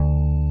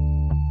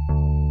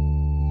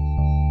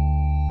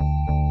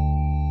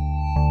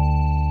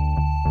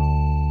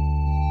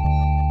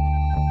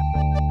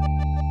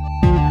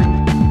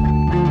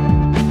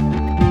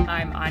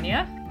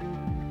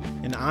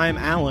I'm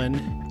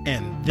Alan,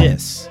 and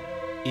this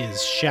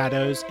is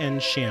Shadows and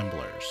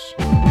Shamblers.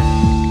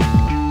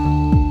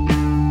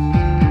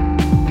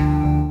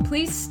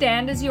 Please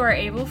stand as you are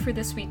able for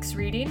this week's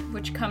reading,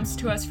 which comes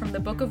to us from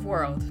the Book of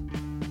World.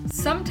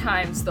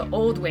 Sometimes the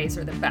old ways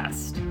are the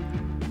best.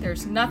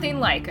 There's nothing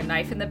like a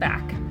knife in the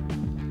back.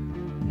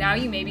 Now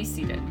you may be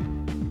seated.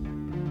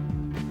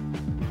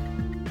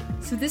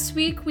 So this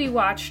week we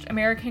watched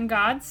American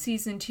Gods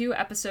Season 2,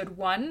 Episode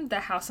 1, The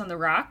House on the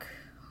Rock.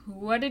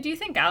 What did you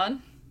think,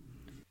 Alan?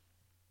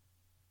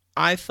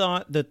 I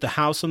thought that The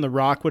House on the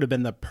Rock would have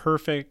been the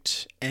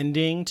perfect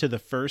ending to the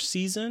first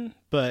season,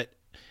 but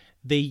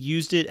they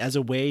used it as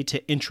a way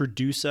to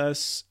introduce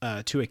us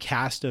to a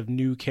cast of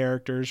new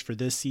characters for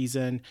this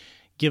season,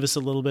 give us a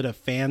little bit of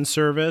fan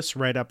service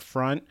right up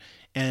front,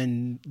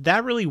 and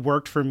that really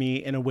worked for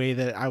me in a way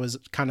that I was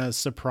kind of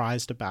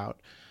surprised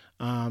about.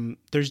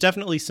 There's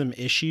definitely some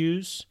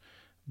issues,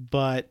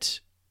 but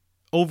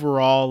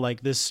overall,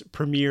 like this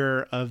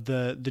premiere of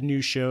the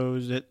new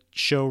shows, that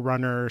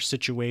showrunner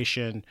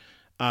situation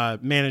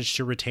managed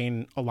to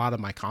retain a lot of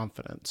my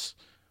confidence.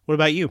 What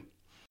about you?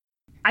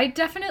 I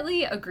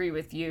definitely agree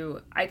with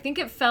you. I think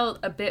it felt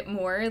a bit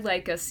more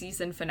like a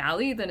season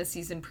finale than a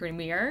season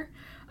premiere.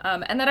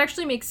 And that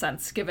actually makes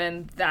sense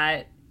given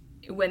that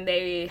when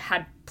they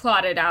had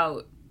plotted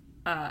out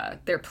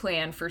their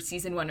plan for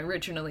season 1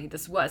 originally,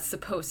 this was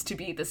supposed to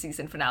be the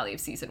season finale of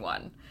season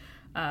 1.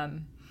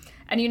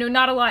 And, you know,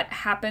 not a lot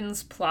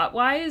happens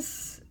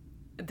plot-wise.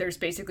 There's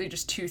basically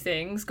just two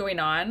things going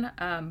on.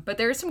 But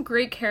there are some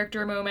great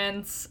character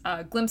moments,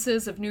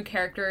 glimpses of new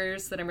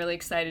characters that I'm really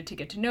excited to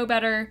get to know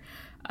better.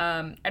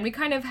 And we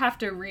kind of have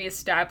to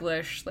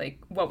reestablish, like,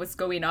 what was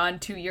going on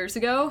 2 years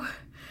ago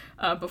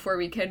before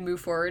we can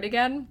move forward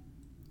again.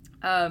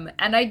 And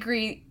I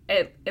agree,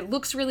 it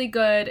looks really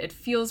good, it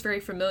feels very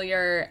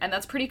familiar, and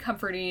that's pretty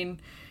comforting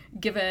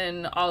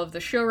given all of the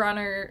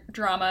showrunner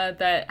drama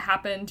that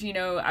happened. You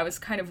know, I was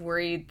kind of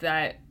worried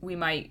that we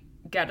might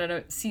get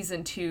a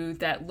season 2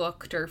 that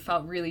looked or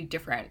felt really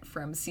different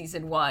from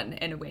season 1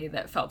 in a way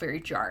that felt very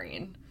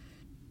jarring.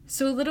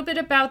 So a little bit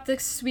about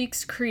this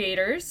week's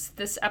creators.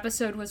 This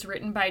episode was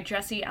written by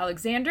Jesse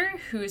Alexander,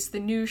 who is the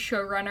new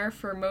showrunner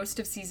for most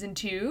of season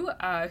 2,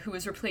 who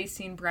is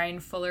replacing Bryan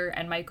Fuller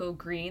and Michael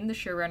Green, the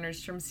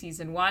showrunners from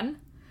season 1.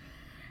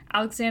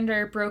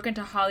 Alexander broke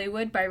into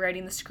Hollywood by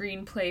writing the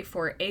screenplay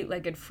for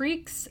Eight-Legged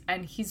Freaks,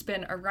 and he's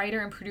been a writer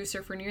and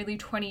producer for nearly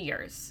 20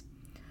 years.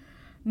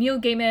 Neil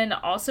Gaiman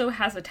also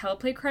has a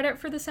teleplay credit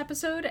for this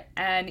episode,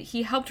 and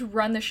he helped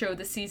run the show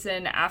this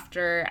season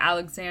after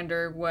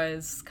Alexander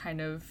was kind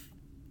of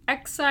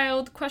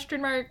exiled,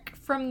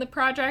 from the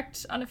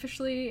project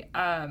unofficially.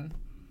 And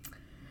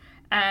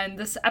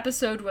this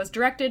episode was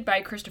directed by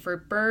Christopher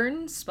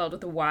Byrne, spelled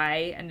with a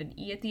Y and an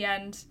E at the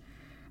end.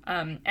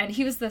 And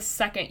he was the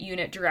second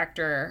unit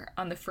director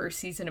on the first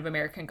season of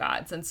American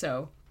Gods, and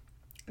so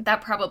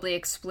that probably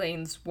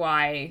explains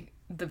why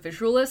the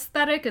visual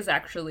aesthetic is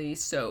actually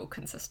so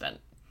consistent.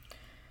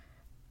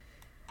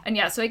 And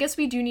yeah, so I guess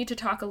we do need to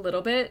talk a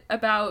little bit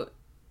about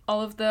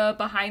all of the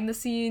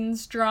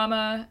behind-the-scenes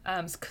drama.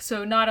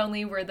 So not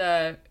only were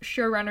the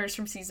showrunners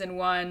from season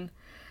 1,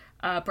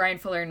 Bryan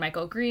Fuller and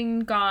Michael Green,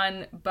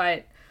 gone,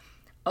 but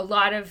a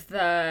lot of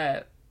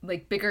the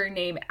bigger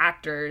name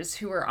actors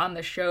who were on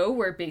the show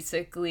were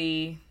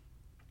basically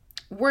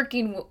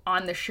working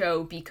on the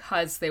show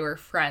because they were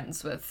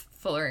friends with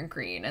Fuller and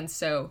Green. And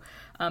so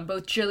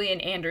both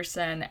Gillian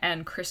Anderson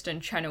and Kristen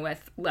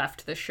Chenoweth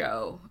left the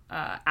show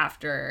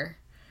after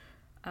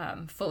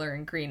Fuller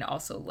and Green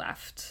also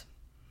left.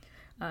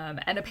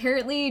 And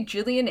apparently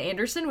Gillian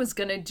Anderson was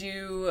going to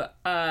do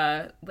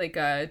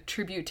a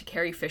tribute to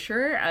Carrie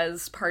Fisher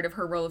as part of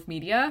her role of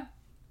media.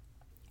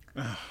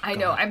 Oh, I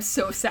know, I'm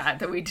so sad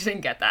that we didn't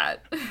get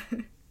that.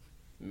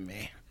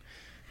 Man,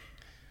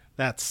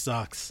 that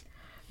sucks.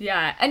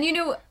 Yeah, and you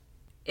know,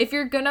 if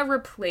you're gonna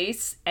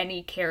replace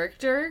any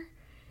character,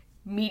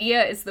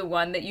 media is the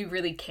one that you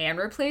really can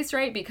replace,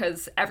 right?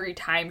 Because every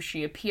time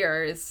she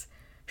appears,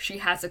 she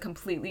has a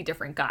completely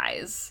different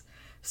guise.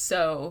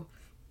 So,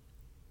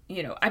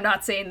 you know, I'm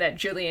not saying that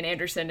Gillian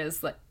Anderson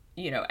is,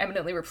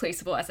 eminently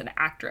replaceable as an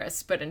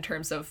actress, but in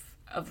terms of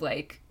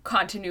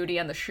continuity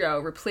on the show,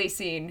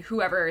 replacing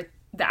whoever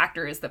the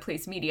actor is that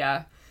plays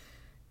media,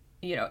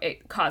 you know,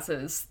 it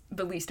causes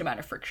the least amount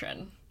of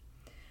friction.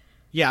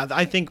 Yeah,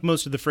 I think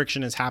most of the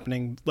friction is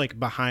happening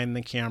behind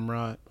the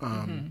camera.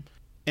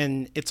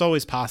 And it's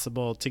always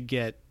possible to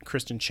get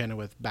Kristen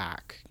Chenoweth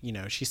back. You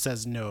know, she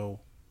says no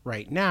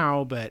right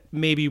now, but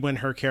maybe when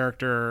her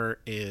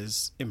character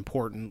is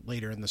important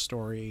later in the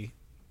story,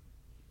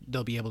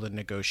 they'll be able to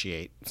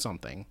negotiate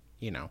something,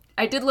 you know.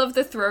 I did love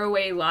the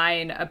throwaway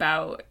line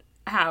about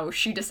how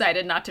she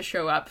decided not to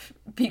show up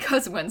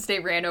because Wednesday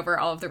ran over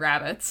all of the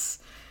rabbits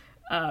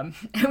and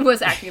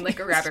was acting like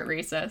a rabbit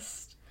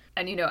racist.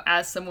 And, you know,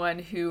 as someone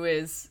who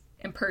is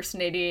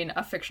impersonating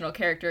a fictional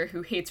character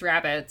who hates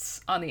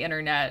rabbits on the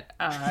internet,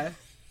 I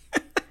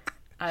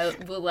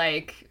will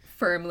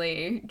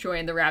firmly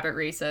join the rabbit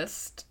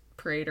racist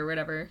parade or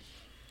whatever.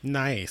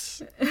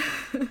 Nice.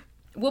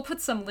 we'll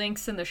put some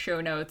links in the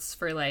show notes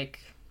for like,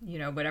 you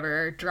know,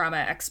 whatever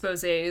drama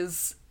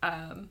exposés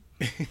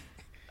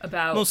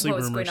about mostly what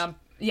was rumors. going on.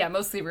 Yeah,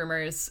 mostly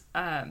rumors.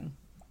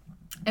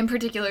 In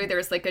particular, there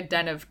was like a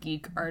Den of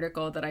Geek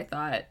article that I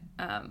thought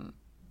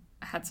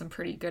had some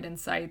pretty good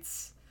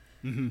insights.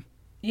 Mm-hmm.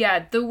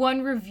 Yeah, the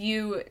one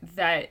review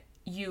that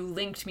you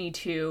linked me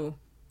to,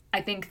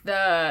 I think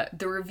the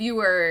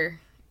reviewer,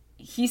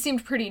 he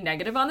seemed pretty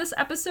negative on this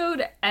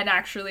episode, and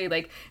actually,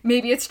 like,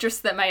 maybe it's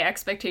just that my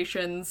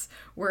expectations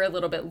were a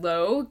little bit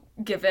low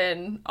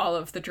given all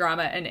of the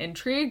drama and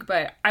intrigue,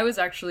 but I was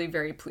actually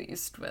very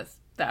pleased with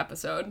the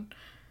episode.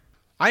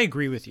 I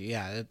agree with you.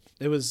 Yeah,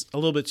 it was a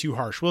little bit too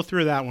harsh. We'll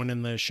throw that one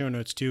in the show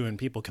notes too, and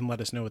people can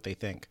let us know what they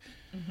think.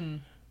 Mm-hmm.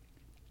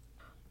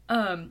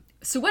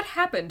 So what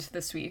happened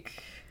this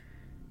week?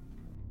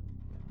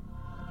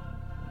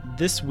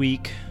 This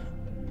week,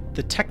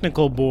 the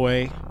technical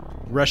boy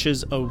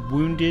rushes a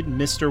wounded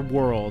Mr.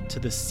 World to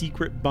the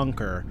secret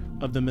bunker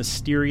of the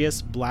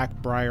mysterious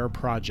Blackbriar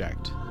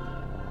Project.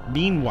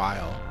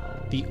 Meanwhile,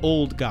 the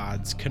old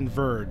gods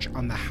converge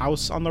on the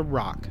house on the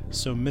rock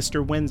so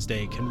Mr.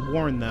 Wednesday can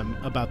warn them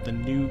about the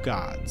new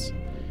gods.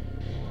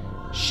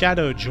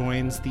 Shadow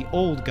joins the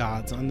old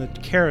gods on the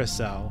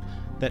carousel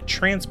that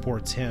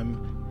transports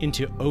him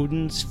into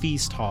Odin's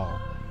feast hall,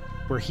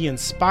 where he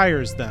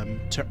inspires them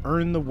to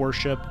earn the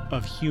worship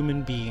of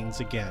human beings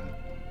again.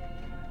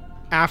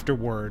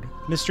 Afterward,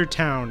 Mr.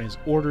 Town is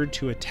ordered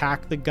to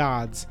attack the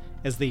gods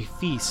as they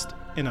feast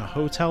in a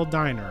hotel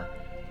diner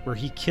where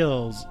he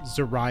kills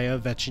Zarya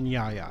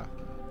Vechinyaya.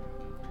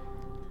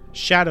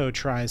 Shadow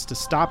tries to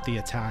stop the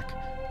attack,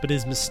 but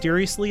is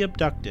mysteriously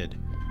abducted,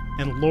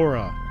 and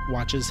Laura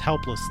watches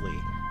helplessly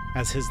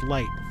as his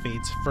light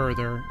fades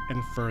further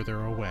and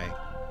further away.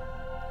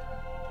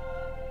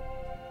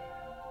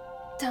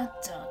 Dun,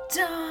 dun,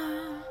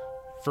 dun.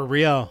 For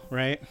real,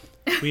 right?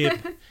 We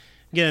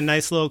get a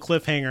nice little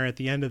cliffhanger at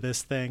the end of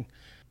this thing.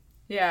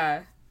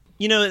 Yeah.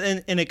 You know,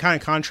 and it kind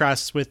of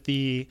contrasts with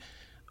the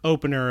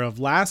opener of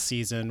last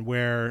season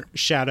where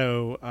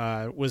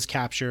Shadow was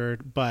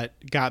captured but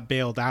got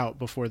bailed out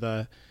before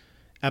the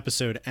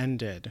episode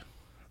ended.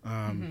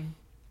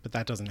 But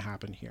that doesn't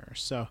happen here.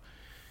 So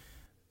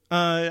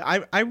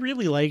I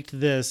really liked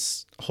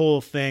this whole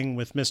thing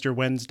with Mr.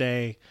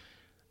 Wednesday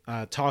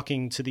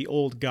talking to the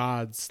old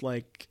gods.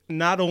 Like,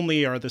 not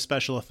only are the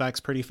special effects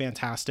pretty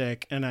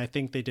fantastic, and I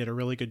think they did a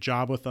really good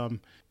job with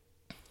them,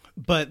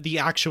 but the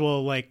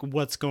actual, like,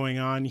 what's going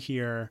on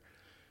here.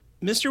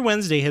 Mr.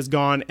 Wednesday has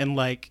gone and,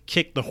 like,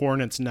 kicked the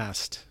hornet's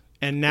nest,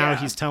 and now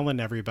he's telling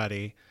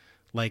everybody,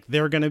 like,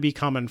 they're going to be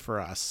coming for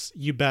us.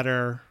 You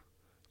better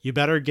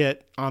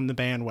get on the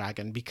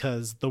bandwagon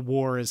because the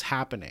war is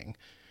happening.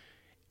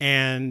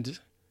 And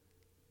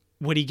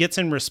what he gets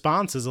in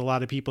response is a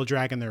lot of people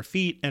dragging their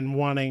feet and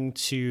wanting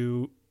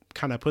to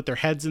kind of put their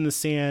heads in the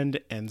sand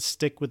and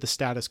stick with the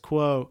status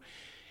quo.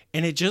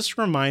 And it just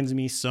reminds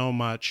me so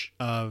much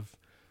of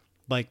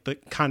like the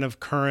kind of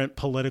current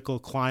political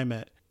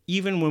climate.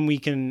 Even when we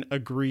can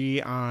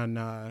agree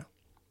on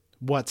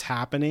what's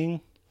happening,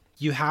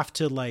 you have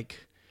to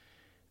like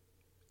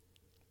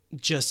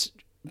just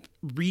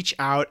reach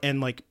out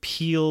and like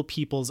peel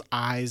people's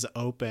eyes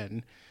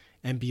open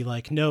and be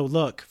like, no,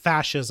 look,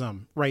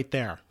 fascism right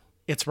there.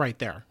 It's right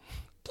there.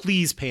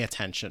 Please pay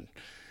attention.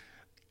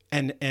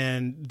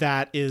 And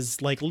that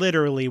is like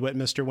literally what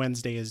Mr.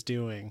 Wednesday is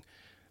doing,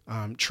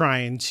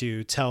 trying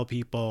to tell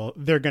people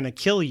they're going to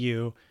kill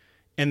you.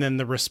 And then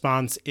the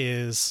response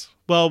is,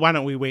 well, why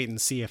don't we wait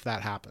and see if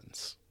that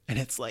happens? And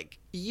it's like,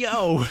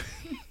 yo,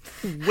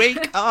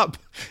 wake up.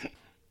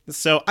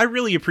 So I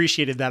really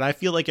appreciated that. I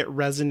feel like it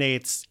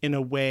resonates in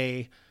a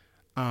way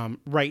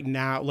right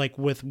now, like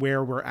with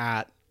where we're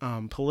at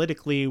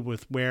politically,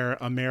 with where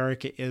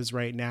America is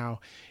right now,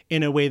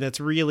 in a way that's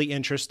really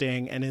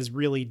interesting and is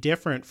really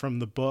different from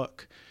the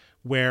book,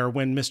 where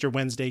when Mr.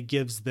 Wednesday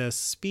gives this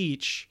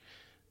speech,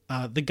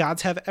 the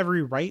gods have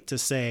every right to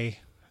say,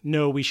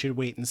 no, we should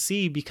wait and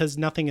see because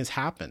nothing has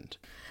happened.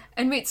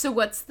 And wait, so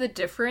what's the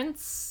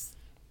difference?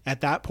 At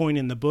that point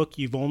in the book,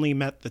 you've only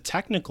met the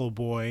technical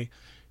boy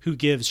who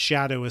gives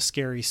Shadow a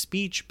scary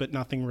speech, but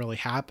nothing really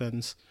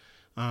happens.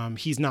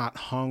 He's not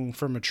hung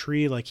from a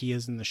tree like he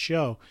is in the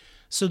show.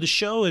 So the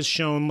show has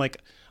shown like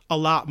a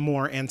lot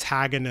more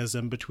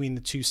antagonism between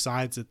the two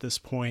sides at this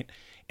point.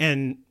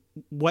 And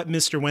what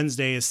Mr.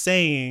 Wednesday is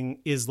saying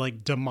is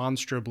like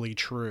demonstrably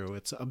true.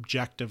 It's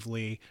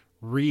objectively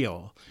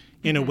real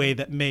in a way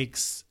that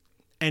makes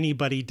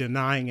anybody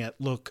denying it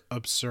look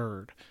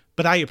absurd.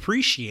 But I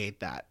appreciate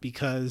that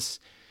because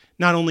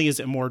not only is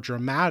it more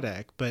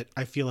dramatic, but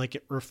I feel like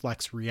it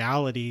reflects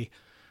reality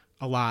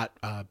a lot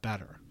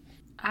better.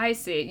 I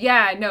see.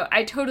 Yeah, no,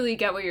 I totally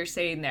get what you're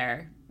saying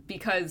there,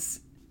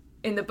 because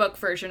in the book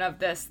version of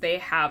this, they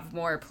have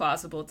more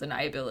plausible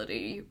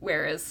deniability,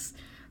 whereas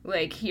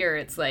like here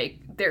it's like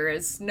there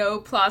is no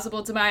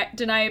plausible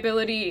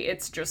deniability.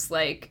 It's just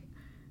like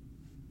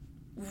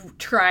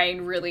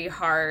trying really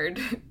hard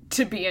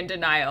to be in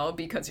denial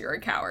because you're a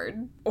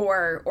coward,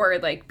 or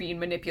like being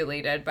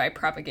manipulated by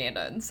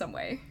propaganda in some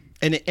way.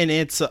 And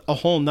it's a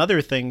whole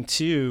nother thing,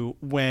 too,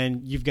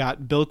 when you've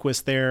got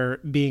Bilquis there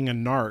being a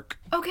narc.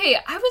 Okay,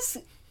 I was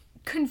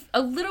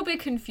a little bit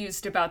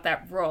confused about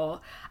that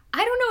role.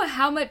 I don't know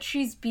how much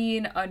she's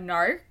being a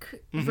narc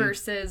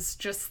versus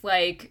just,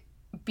 like,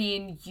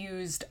 being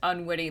used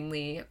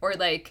unwittingly. Or,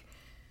 like,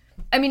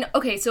 I mean,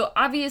 okay, so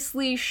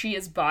obviously she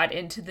is bought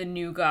into the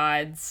new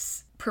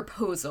gods'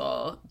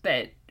 proposal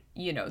that,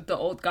 you know, the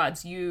old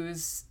gods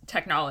use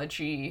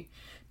technology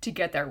to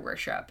get their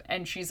worship.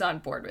 And she's on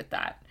board with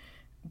that.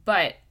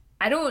 But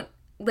I don't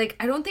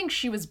think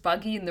she was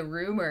buggy in the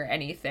room or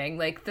anything.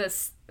 Like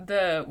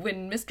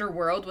when Mr.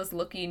 World was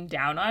looking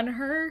down on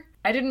her,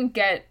 I didn't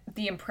get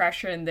the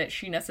impression that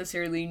she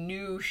necessarily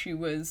knew she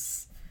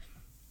was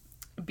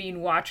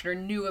being watched or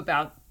knew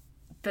about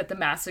that the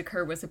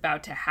massacre was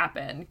about to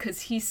happen. Because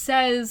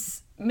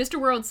Mr.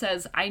 World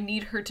says, I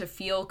need her to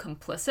feel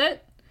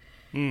complicit,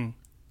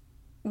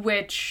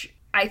 which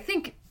I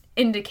think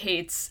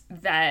indicates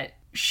that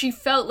she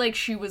felt like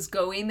she was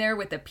going there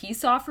with a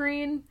peace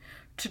offering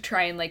to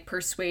try and, like,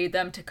 persuade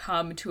them to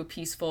come to a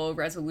peaceful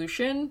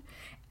resolution,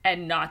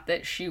 and not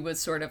that she was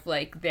sort of,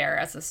 like, there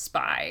as a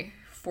spy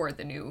for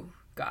the new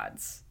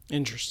gods.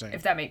 Interesting.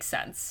 If that makes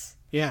sense.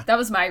 Yeah. That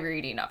was my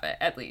reading of it,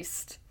 at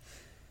least.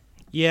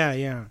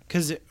 Yeah.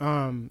 Because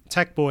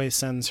Tech Boy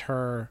sends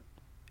her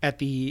at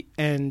the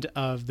end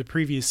of the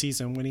previous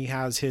season when he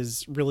has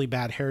his really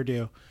bad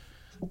hairdo.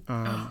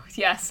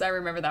 Yes, I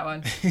remember that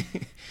one.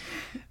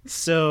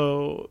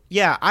 So,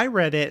 yeah, I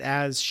read it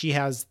as she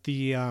has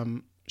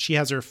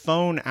her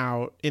phone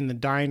out in the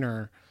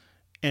diner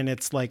and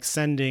it's like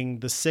sending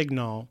the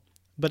signal.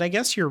 But I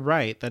guess you're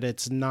right that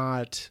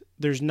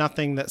there's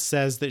nothing that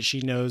says that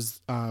she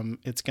knows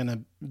it's going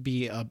to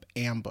be an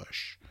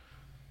ambush.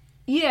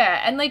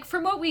 Yeah, and, like,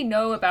 from what we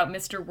know about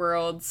Mr.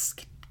 World's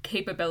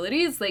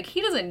capabilities, like,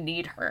 he doesn't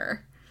need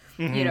her,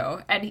 you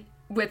know, and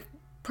with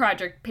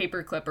Project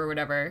Paperclip or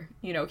whatever,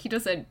 you know, he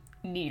doesn't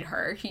need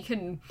her. He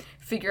can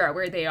figure out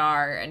where they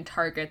are and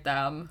target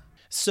them.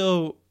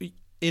 So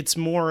it's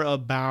more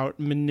about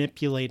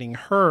manipulating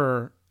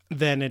her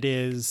than it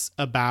is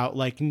about,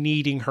 like,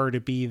 needing her to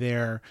be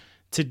there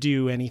to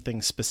do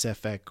anything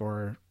specific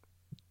or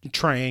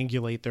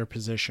triangulate their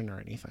position or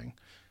anything.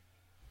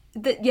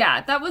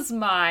 That was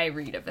my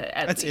read of it.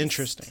 That's least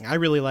interesting. I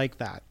really like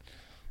that.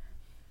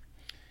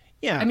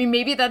 Yeah. I mean,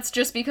 maybe that's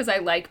just because I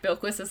like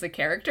Bilquis as a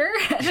character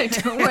and I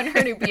don't want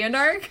her to be a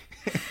narc.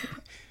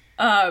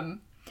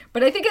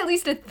 But I think at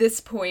least at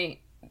this point,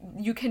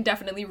 you can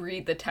definitely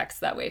read the text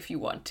that way if you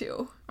want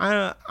to.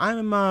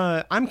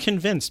 I'm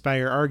convinced by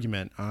your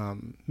argument.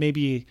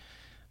 Maybe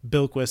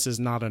Bilquis is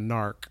not a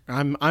narc.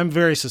 I'm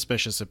very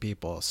suspicious of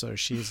people, so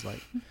she's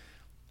like,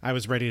 I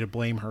was ready to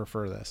blame her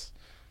for this.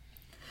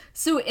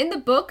 So in the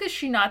book, is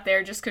she not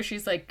there just because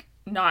she's, like,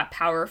 not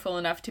powerful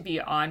enough to be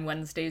on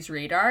Wednesday's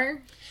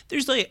radar?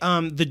 There's, like,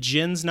 the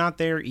Jinn's not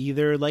there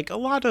either. Like, a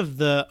lot of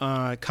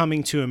the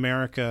Coming to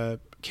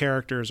America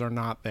characters are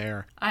not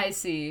there. I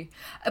see.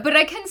 But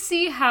I can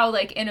see how,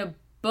 like, in a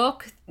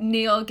book,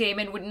 Neil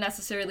Gaiman wouldn't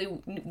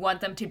necessarily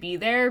want them to be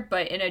there,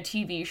 but in a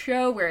TV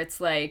show where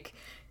it's, like,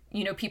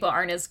 you know, people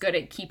aren't as good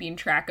at keeping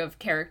track of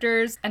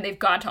characters, and they've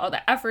gone to all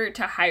the effort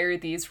to hire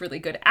these really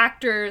good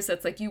actors.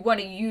 It's like you want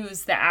to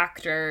use the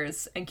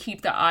actors and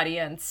keep the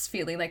audience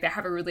feeling like they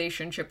have a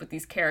relationship with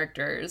these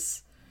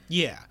characters.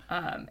 Yeah.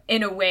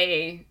 In a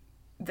way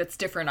that's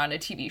different on a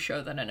TV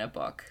show than in a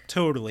book.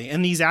 Totally.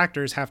 And these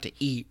actors have to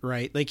eat,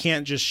 right? They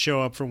can't just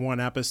show up for one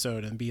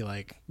episode and be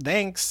like,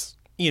 thanks,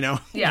 you know?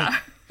 Yeah.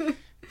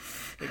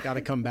 They got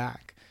to come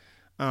back.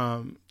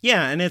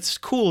 Yeah, and it's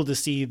cool to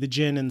see the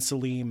Jinn and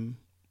Salim,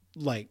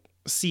 like,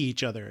 see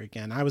each other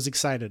again. I was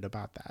excited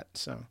about that.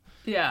 So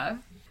yeah.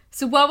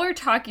 So while we're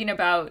talking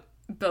about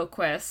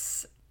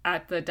Bilquis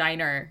at the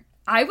diner,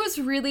 I was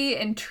really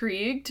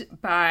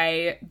intrigued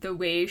by the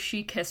way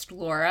she kissed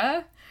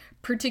Laura,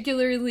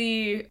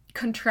 particularly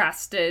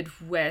contrasted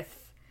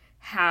with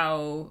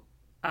how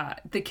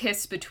the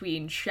kiss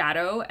between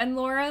Shadow and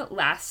Laura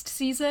last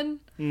season,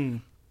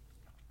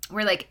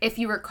 where, like, if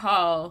you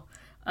recall,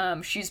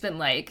 she's been,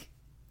 like,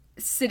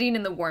 sitting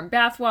in the warm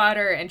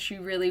bathwater, and she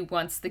really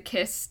wants the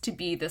kiss to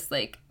be this,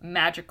 like,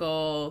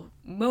 magical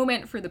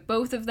moment for the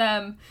both of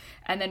them.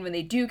 And then when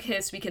they do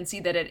kiss, we can see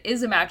that it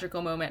is a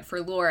magical moment for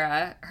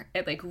Laura.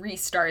 It, like,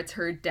 restarts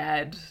her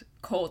dead,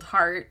 cold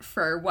heart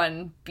for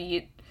one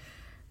beat.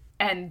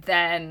 And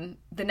then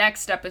the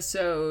next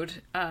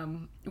episode,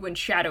 when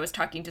Shadow is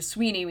talking to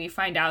Sweeney, we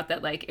find out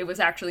that, like, it was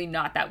actually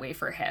not that way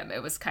for him.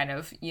 It was kind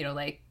of, you know,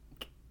 like,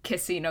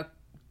 kissing a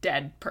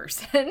dead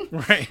person,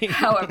 right?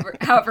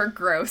 however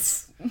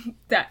gross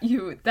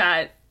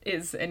that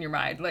is in your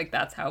mind, like,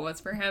 that's how it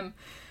was for him.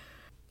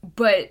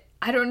 But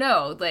I don't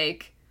know,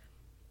 like,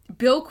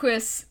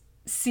 Bilquis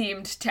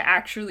seemed to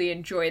actually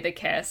enjoy the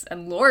kiss,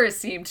 and Laura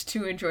seemed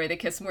to enjoy the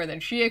kiss more than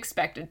she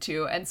expected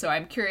to. And so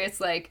I'm curious,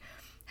 like,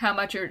 how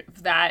much of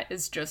that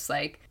is just,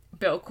 like,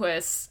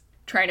 Bilquis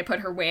trying to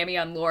put her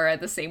whammy on Laura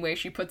the same way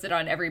she puts it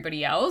on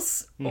everybody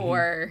else,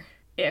 or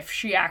if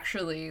she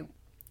actually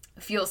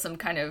feels some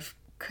kind of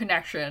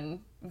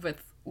connection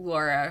with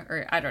Laura,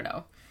 or I don't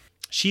know.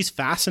 She's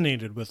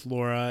fascinated with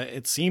Laura,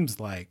 it seems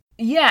like.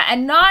 Yeah,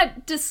 and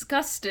not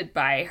disgusted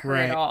by her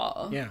Right. at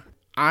all. Yeah.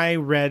 I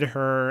read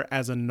her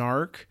as a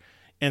narc.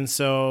 And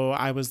so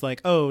I was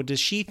like, oh, does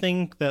she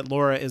think that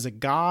Laura is a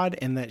god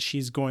and that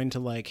she's going to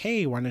like,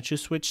 hey, why don't you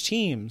switch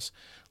teams?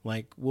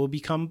 Like, we'll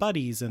become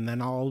buddies and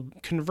then I'll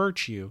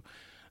convert you.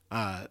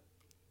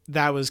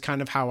 That was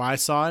kind of how I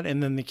saw it.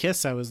 And then the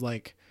kiss, I was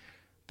like,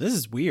 this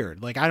is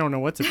weird. Like, I don't know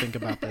what to think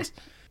about this.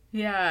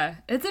 Yeah,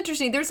 it's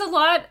interesting. There's a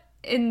lot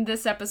in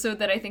this episode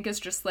that I think is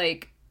just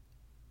like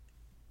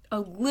a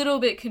little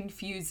bit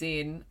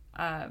confusing.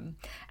 And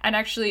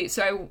actually,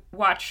 so I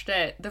watched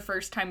it the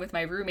first time with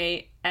my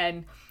roommate,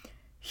 and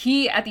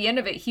he, at the end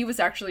of it, he was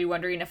actually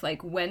wondering if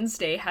like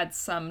Wednesday had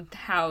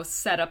somehow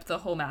set up the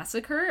whole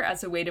massacre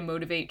as a way to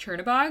motivate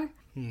Chernobog.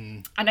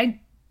 And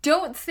I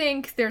don't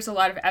think there's a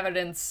lot of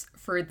evidence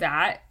for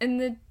that in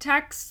the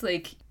text.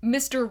 Like,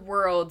 Mr.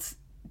 World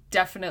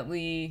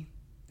definitely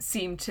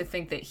seemed to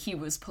think that he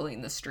was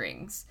pulling the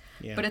strings.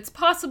 Yeah. But it's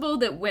possible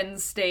that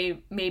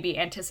Wednesday maybe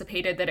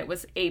anticipated that it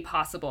was a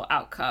possible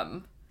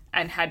outcome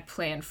and had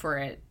planned for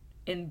it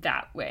in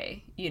that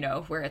way, you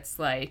know, where it's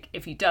like,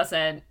 if he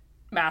doesn't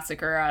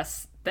massacre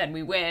us, then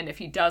we win. If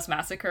he does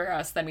massacre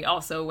us, then we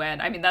also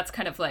win. I mean, that's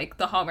kind of like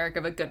the hallmark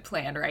of a good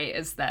plan, right?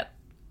 Is that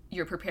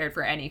you're prepared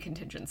for any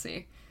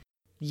contingency.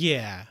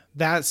 Yeah,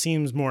 that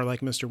seems more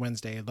like Mr.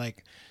 Wednesday.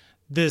 Like,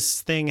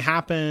 this thing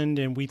happened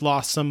and we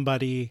lost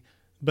somebody,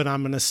 but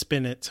I'm going to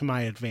spin it to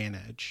my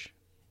advantage.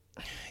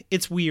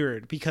 It's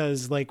weird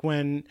because like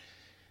when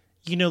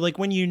you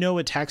know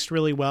a text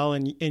really well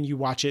and you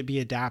watch it be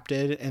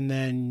adapted and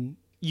then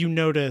you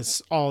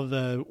notice all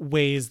the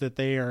ways that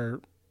they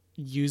are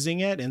using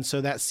it. And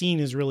so that scene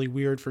is really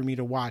weird for me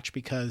to watch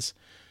because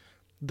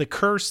the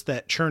curse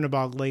that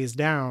Chernobog lays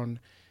down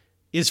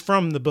is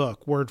from the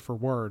book, word for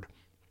word.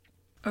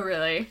 Oh,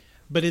 really?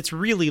 But it's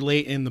really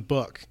late in the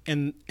book.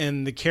 And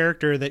the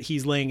character that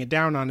he's laying it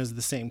down on is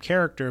the same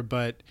character,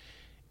 but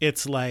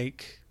it's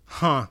like,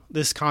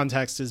 this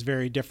context is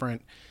very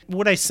different.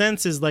 What I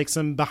sense is like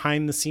some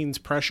behind the scenes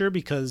pressure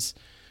because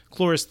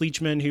Cloris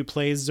Leachman, who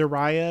plays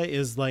Zariah,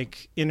 is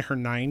like in her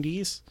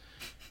 90s.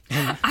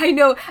 I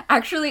know.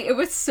 Actually, it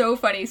was so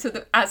funny.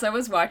 So as I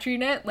was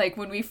watching it, like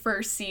when we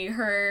first see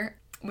her,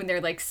 when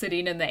they're like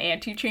sitting in the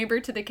antechamber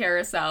to the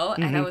carousel,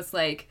 and I was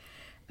like,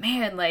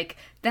 man, like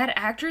that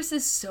actress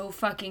is so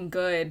fucking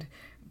good.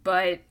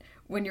 But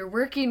when you're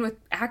working with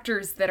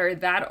actors that are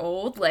that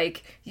old,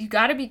 like you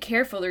got to be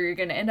careful or you're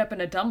going to end up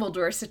in a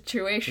Dumbledore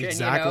situation,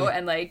 Exactly. you know?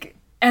 And like,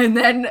 and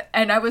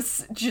I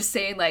was just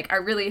saying, like, I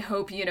really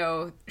hope, you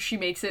know, she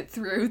makes it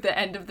through the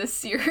end of the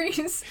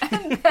series.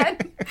 And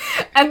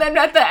then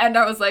at the end,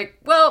 I was like,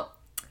 well,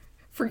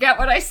 forget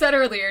what I said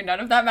earlier. None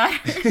of that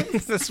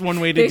matters. That's one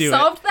way to They do it.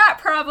 solved that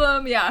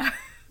problem. Yeah.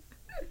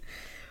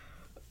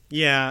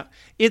 Yeah,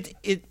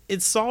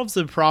 it solves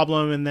the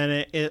problem, and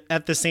then it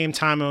at the same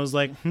time I was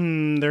like,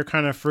 they're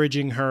kind of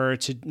fridging her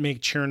to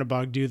make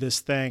Chernobog do this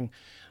thing,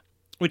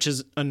 which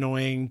is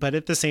annoying, but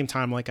at the same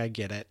time, like, I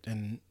get it,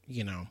 and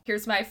you know.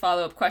 Here's my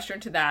follow-up question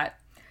to that.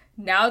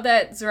 Now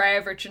that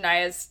Zariah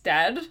Virginia is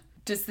dead,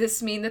 does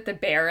this mean that the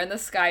bear in the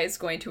sky is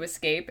going to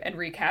escape and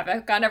wreak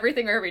havoc on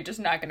everything, or are we just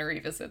not going to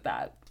revisit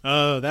that?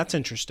 Oh, that's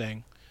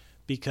interesting.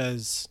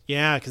 Because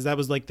that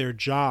was like their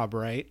job,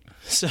 right?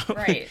 So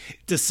Right.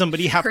 does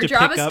somebody have Her to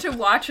job pick is up to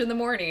watch in the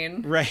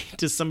morning. Right.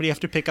 Does somebody have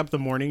to pick up the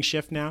morning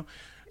shift now?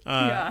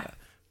 Yeah.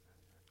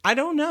 I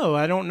don't know.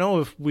 I don't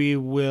know if we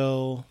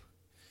will.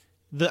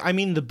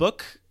 The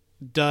book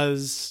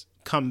does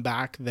come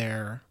back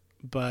there,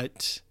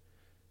 but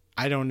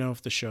I don't know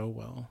if the show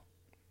will.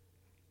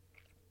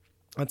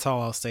 That's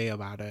all I'll say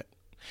about it.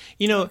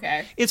 You know,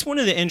 Okay. It's one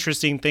of the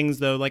interesting things,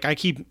 though. Like, I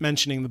keep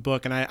mentioning the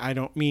book, and I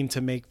don't mean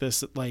to make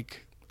this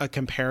like a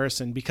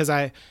comparison because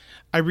I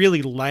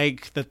really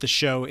like that the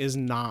show is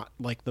not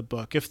like the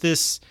book.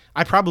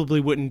 I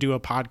probably wouldn't do a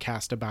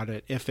podcast about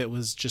it if it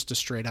was just a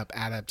straight up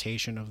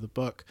adaptation of the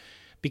book,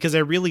 because I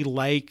really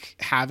like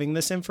having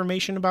this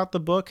information about the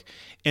book,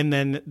 and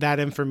then that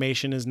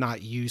information is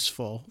not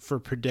useful for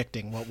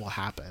predicting what will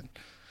happen.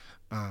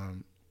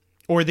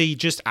 Or they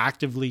just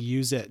actively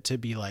use it to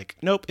be like,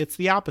 nope, it's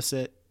the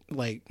opposite.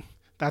 Like,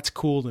 that's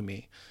cool to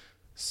me.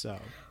 So.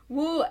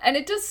 Well, and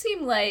it does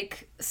seem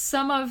like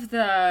some of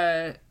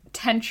the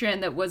tension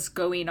that was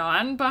going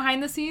on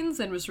behind the scenes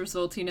and was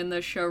resulting in the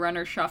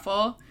showrunner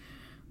shuffle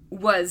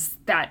was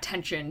that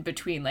tension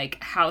between,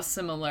 like, how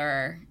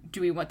similar do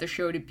we want the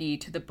show to be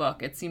to the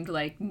book. It seemed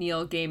like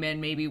Neil Gaiman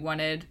maybe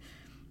wanted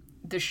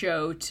the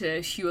show to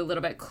hew a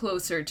little bit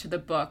closer to the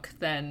book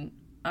than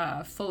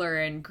Fuller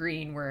and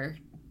Green were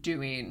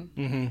doing.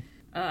 Mm-hmm.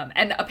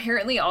 And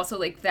apparently also,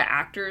 like, the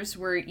actors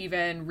were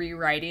even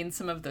rewriting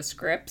some of the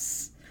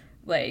scripts.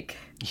 Like,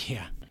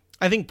 yeah,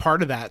 I think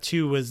part of that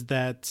too was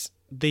that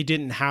they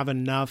didn't have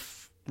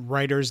enough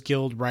Writers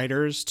Guild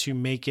writers to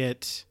make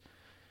it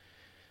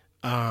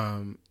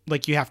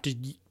like you have to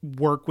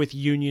work with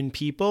union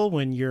people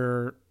when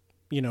you're,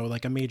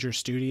 like a major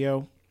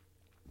studio.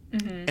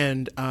 Mm-hmm.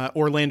 And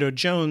Orlando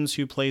Jones,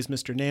 who plays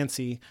Mr.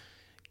 Nancy,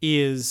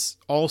 is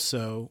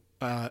also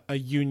a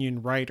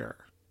union writer.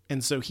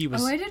 And so he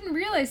was... Oh, I didn't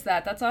realize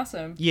that. That's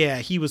awesome. Yeah,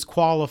 he was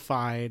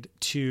qualified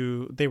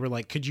to... They were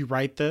like, could you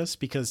write this?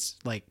 Because,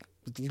 like,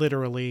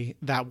 literally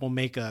that will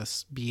make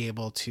us be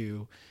able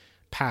to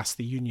pass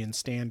the union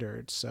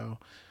standards. So,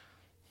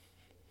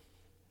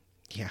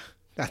 yeah,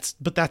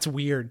 that's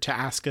weird to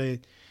ask a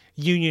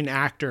union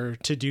actor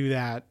to do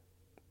that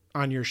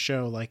on your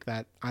show like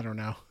that. I don't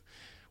know.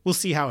 We'll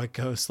see how it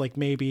goes. Like,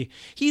 maybe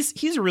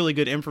he's a really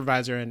good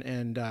improviser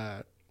and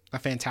a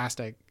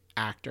fantastic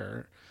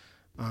actor.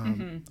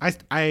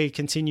 I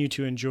continue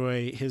to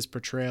enjoy his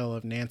portrayal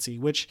of Nancy,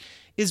 which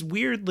is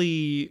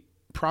weirdly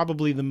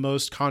probably the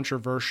most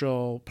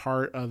controversial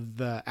part of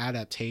the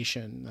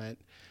adaptation. That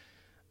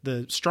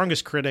the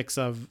strongest critics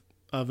of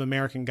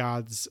American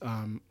Gods,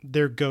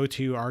 their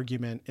go-to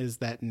argument is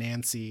that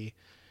Nancy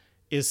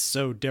is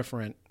so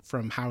different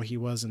from how he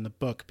was in the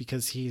book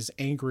because he's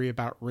angry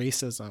about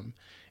racism.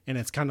 And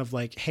it's kind of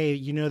like, hey,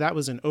 that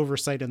was an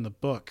oversight in the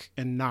book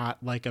and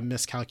not like a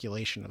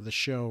miscalculation of the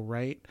show,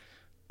 right?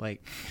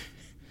 Like,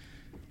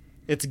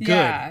 it's good.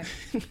 Yeah.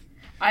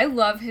 I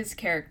love his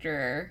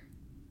character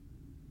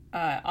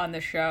on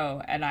the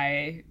show.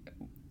 And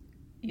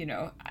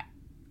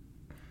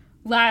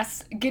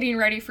getting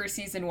ready for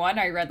season 1,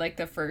 I read like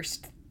the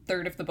first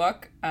third of the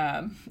book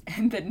and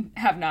then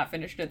have not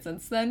finished it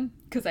since then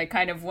because I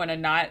kind of want to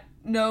not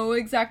know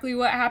exactly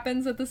what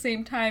happens at the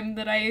same time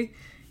that I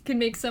can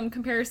make some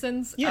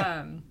comparisons.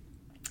 Yeah.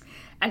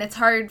 And it's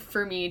hard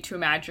for me to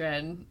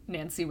imagine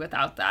Nancy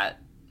without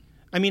that.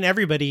 I mean,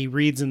 everybody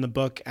reads in the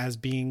book as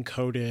being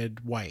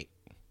coded white,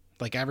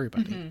 like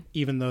everybody,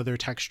 even though they're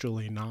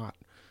textually not.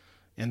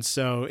 And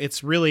so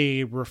it's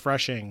really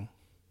refreshing,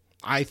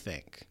 I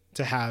think,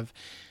 to have,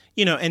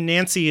 and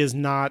Nancy is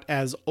not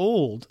as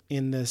old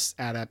in this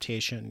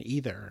adaptation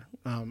either.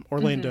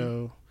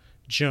 Orlando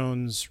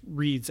Jones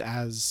reads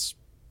as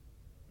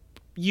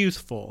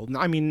youthful.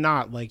 I mean,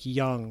 not like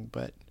young,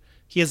 but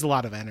he has a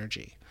lot of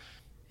energy.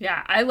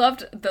 Yeah, I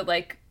loved the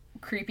like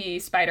creepy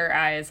spider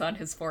eyes on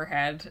his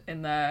forehead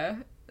in the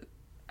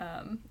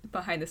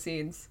behind the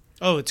scenes.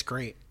 Oh, it's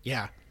great.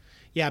 Yeah.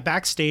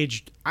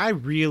 Backstage, I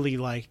really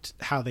liked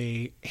how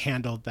they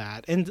handled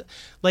that. And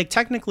like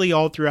technically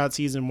all throughout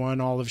season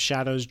 1, all of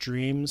Shadow's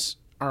dreams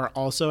are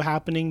also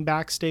happening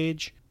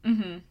backstage.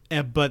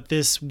 But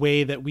this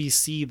way that we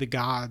see the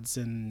gods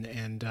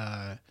and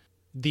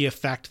the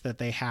effect that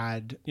they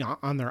had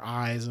on their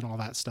eyes and all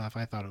that stuff,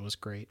 I thought it was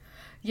great.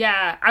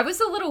 Yeah, I was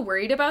a little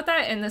worried about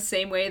that in the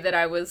same way that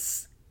I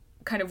was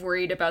kind of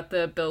worried about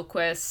the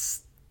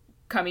Bilquis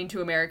coming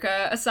to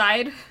America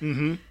aside.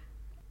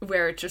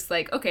 Where it's just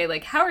like, okay,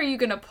 like, how are you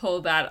going to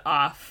pull that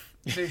off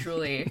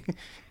visually?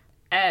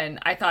 And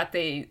I thought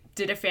they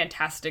did a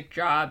fantastic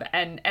job.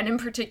 And in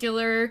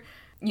particular,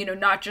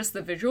 not just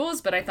the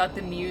visuals, but I thought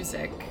the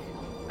music,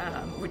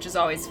 which is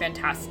always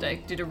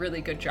fantastic, did a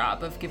really good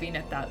job of giving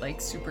it that, like,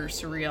 super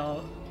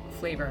surreal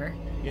flavor.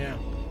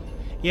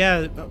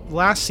 Yeah,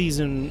 last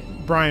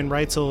season, Brian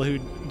Reitzel, who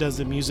does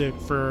the music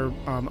for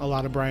a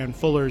lot of Brian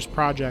Fuller's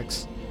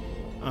projects,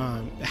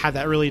 had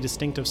that really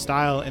distinctive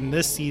style. And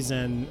this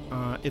season,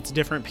 it's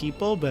different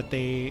people, but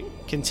they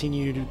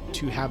continue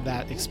to have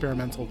that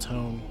experimental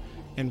tone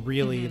and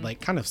really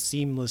like kind of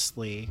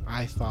seamlessly,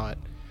 I thought,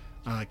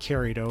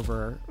 carried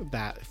over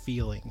that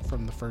feeling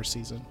from the first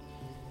season.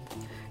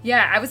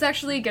 Yeah, I was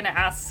actually going to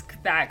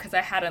ask that because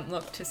I hadn't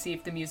looked to see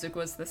if the music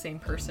was the same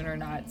person or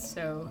not.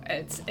 So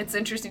it's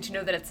interesting to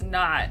know that it's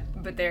not,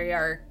 but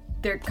they're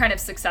kind of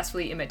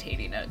successfully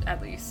imitating it,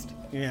 at least.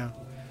 Yeah.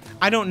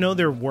 I don't know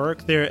their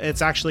work.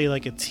 It's actually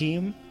like a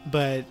team,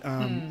 but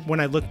when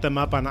I looked them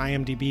up on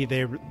IMDb,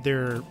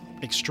 they're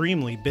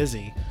extremely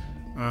busy.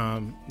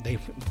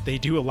 They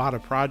do a lot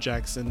of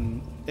projects,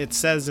 and it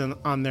says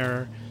on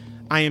their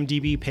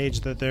IMDb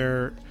page that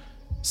their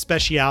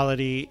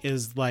speciality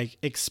is like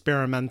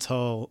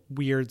experimental,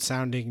 weird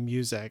sounding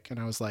music. And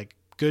I was like,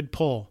 good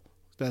pull.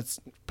 That's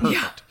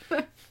perfect.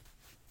 Yeah.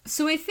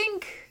 So I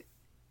think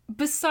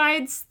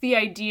besides the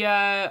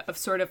idea of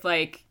sort of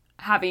like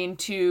having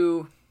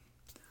to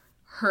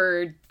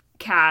herd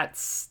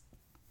cats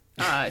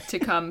to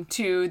come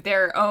to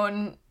their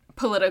own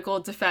political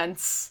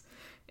defense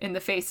in the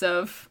face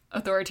of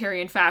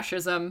authoritarian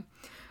fascism,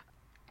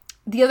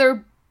 the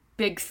other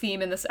big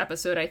theme in this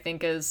episode, I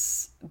think,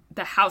 is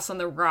the House on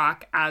the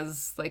Rock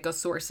as like a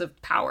source of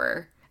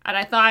power. And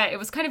I thought it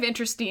was kind of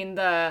interesting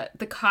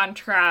the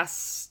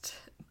contrast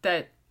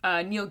that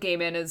Neil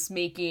Gaiman is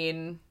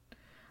making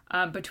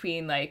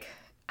between like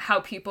how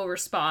people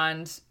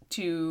respond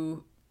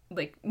to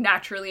like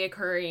naturally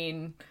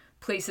occurring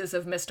places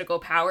of mystical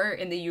power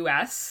in the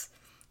US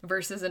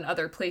versus in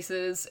other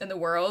places in the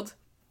world.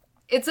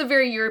 It's a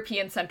very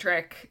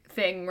European-centric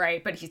thing,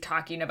 right? But he's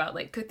talking about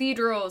like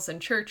cathedrals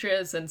and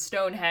churches and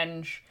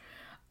Stonehenge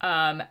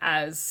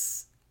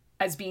as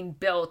being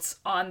built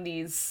on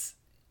these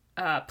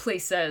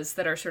places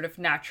that are sort of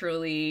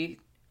naturally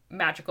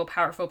magical,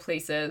 powerful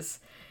places.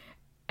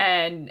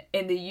 And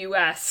in the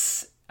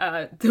US,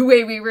 the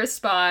way we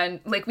respond,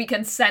 like we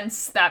can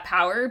sense that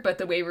power, but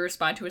the way we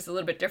respond to it is a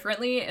little bit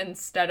differently.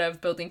 Instead of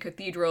building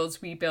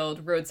cathedrals, we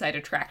build roadside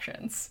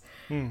attractions.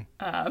 And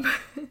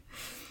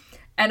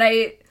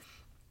I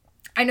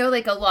know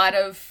like a lot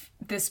of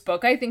this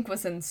book, I think,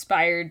 was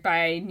inspired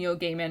by Neil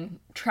Gaiman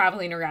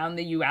traveling around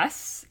the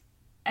US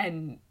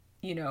and,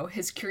 you know,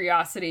 his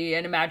curiosity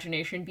and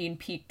imagination being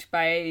piqued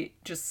by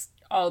just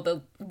all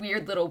the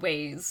weird little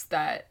ways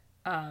that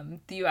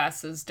the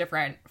US is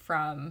different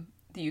from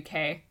the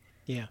UK.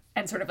 Yeah.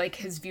 And sort of like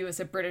his view as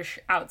a British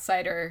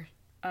outsider.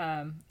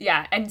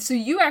 Yeah. And so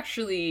you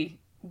actually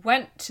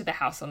went to the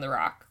House on the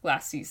Rock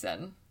last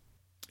season.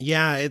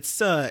 Yeah,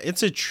 it's a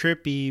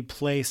trippy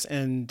place,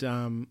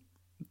 and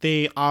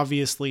they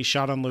obviously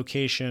shot on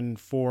location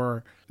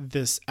for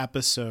this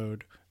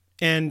episode.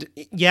 And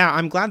yeah,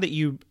 I'm glad that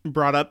you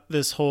brought up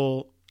this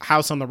whole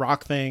House on the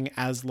Rock thing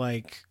as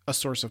like a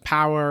source of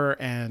power,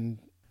 and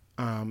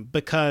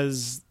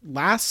because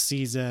last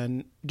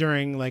season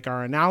during like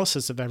our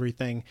analysis of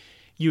everything,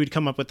 you would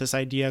come up with this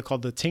idea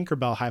called the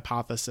Tinkerbell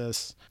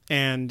hypothesis,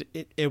 and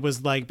it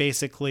was like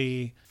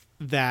basically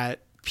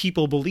that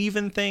people believe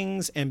in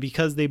things, and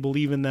because they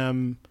believe in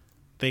them,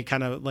 they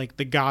kind of like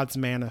the gods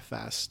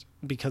manifest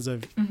because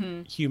of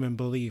human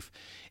belief.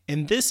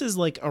 And this is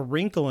like a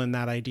wrinkle in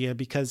that idea,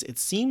 because it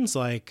seems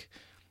like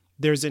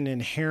there's an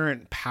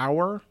inherent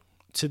power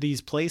to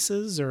these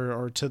places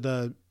or to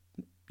the,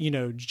 you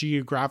know,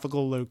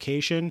 geographical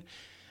location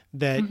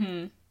that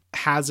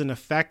has an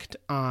effect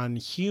on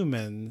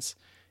humans,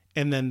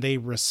 and then they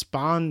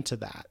respond to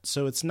that.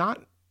 So it's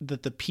not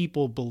that the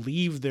people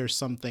believe there's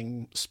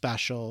something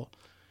special.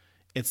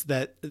 It's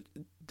that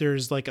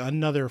there's like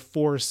another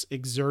force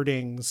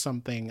exerting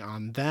something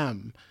on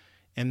them.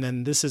 And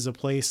then this is a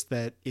place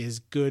that is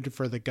good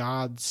for the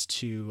gods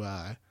to,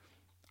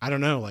 I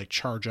don't know, like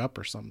charge up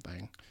or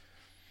something.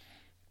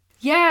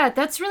 Yeah,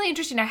 that's really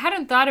interesting. I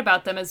hadn't thought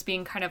about them as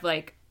being kind of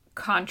like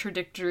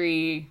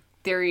contradictory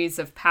theories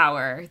of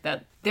power,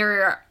 that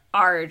there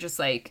are just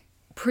like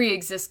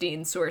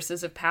pre-existing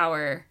sources of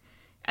power,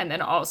 and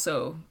then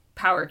also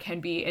power can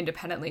be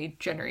independently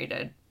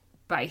generated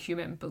by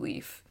human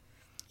belief.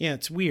 Yeah,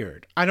 it's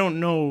weird. I don't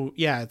know.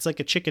 Yeah, it's like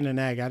a chicken and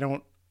egg. I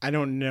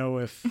don't know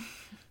if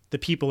the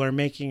people are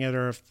making it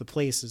or if the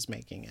place is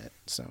making it.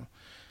 So,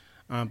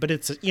 but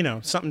it's, you know,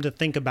 something to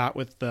think about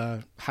with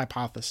the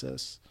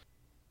hypothesis.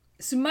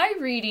 So my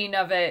reading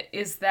of it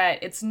is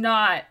that it's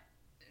not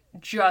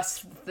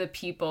just the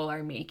people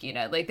are making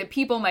it. Like the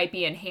people might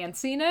be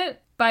enhancing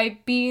it by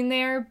being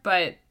there,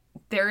 but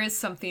there is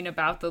something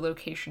about the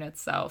location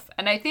itself.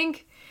 And I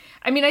think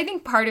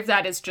part of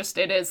that is just,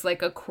 it is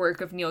like a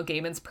quirk of Neil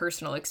Gaiman's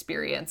personal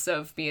experience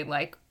of being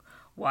like,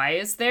 why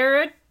is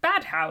there a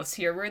bat house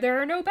here where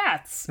there are no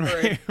bats?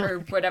 Or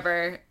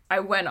whatever. I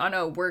went on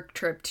a work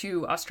trip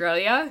to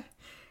Australia,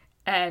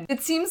 and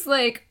it seems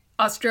like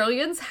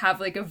Australians have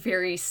like a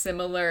very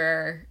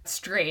similar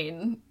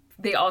strain.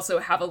 They also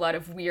have a lot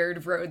of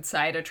weird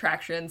roadside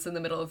attractions in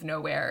the middle of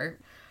nowhere.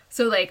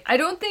 So like, I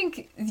don't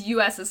think the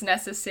US is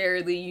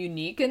necessarily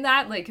unique in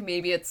that. Like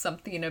maybe it's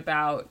something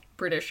about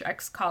British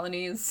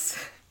ex-colonies.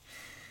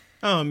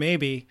 Oh,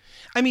 maybe.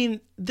 I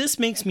mean, this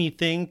makes me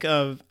think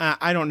of,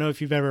 I don't know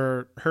if you've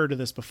ever heard of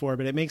this before,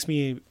 but it makes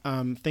me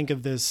think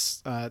of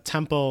this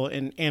temple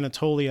in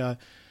Anatolia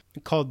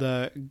called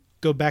the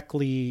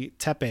Göbekli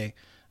Tepe.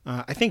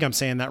 I think I'm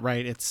saying that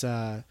right. It's,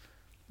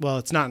 well,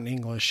 it's not in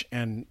English,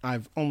 and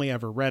I've only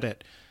ever read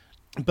it.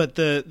 But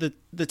the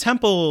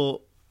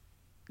temple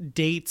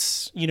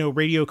dates, you know,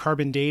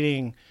 radiocarbon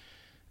dating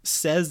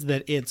says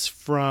that it's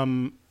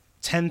from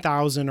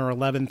 10,000 or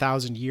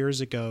 11,000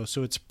 years ago.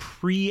 So it's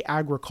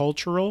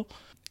pre-agricultural,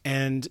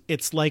 and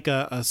it's like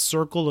a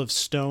circle of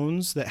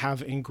stones that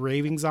have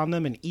engravings on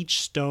them. And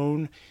each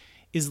stone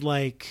is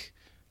like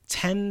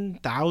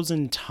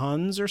 10,000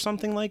 tons or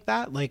something like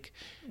that. Like,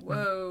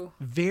 whoa,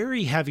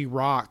 very heavy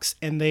rocks.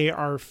 And they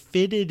are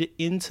fitted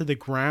into the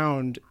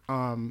ground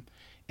and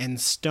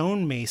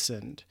stone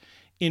masoned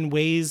in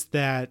ways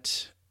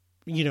that,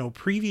 you know,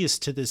 previous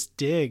to this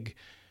dig,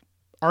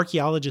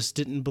 archaeologists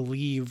didn't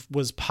believe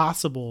was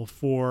possible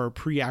for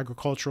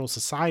pre-agricultural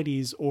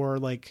societies, or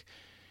like,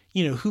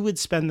 you know, who would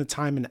spend the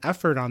time and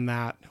effort on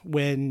that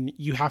when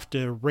you have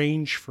to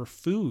range for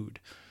food?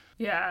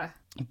 Yeah.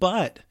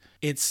 But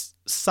it's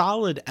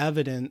solid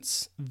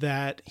evidence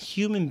that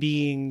human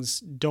beings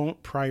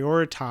don't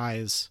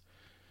prioritize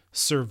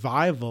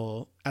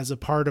survival as a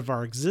part of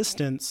our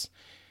existence.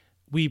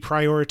 We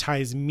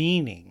prioritize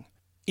meaning.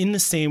 In the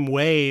same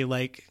way,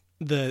 like,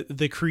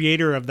 the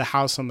creator of the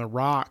House on the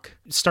Rock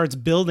starts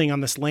building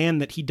on this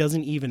land that he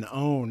doesn't even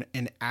own,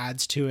 and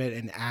adds to it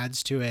and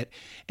adds to it,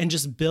 and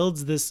just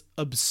builds this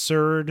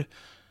absurd,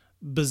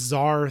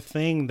 bizarre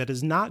thing that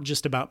is not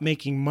just about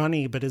making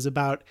money, but is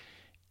about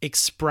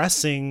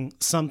expressing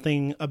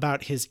something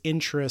about his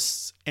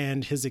interests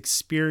and his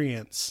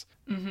experience.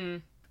 Mm-hmm.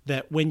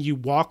 That when you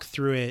walk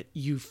through it,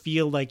 you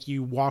feel like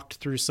you walked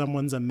through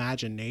someone's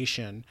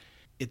imagination.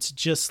 It's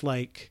just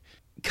like,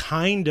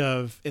 kind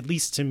of, at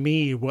least to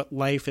me, what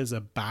life is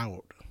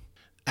about.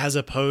 as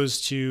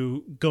opposed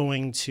to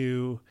going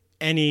to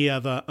any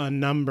of a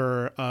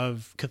number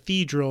of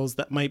cathedrals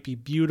that might be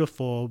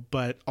beautiful,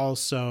 but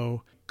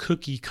also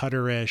cookie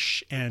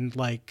cutter-ish and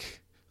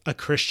like a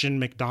Christian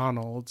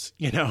McDonald's,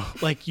 you know,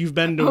 like you've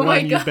been to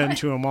one, you've been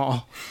to them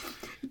all.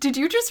 Did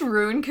you just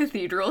ruin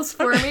cathedrals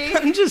for me?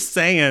 I'm just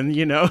saying,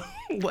 you know,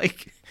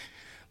 like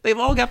they've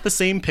all got the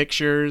same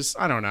pictures.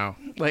 I don't know.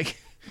 Like,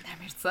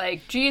 it's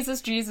like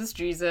Jesus, Jesus,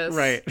 Jesus.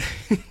 Right.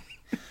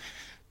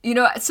 You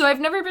know, so I've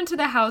never been to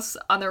the House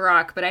on the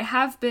Rock, but I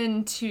have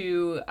been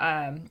to,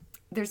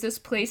 there's this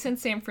place in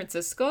San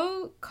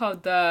Francisco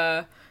called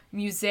the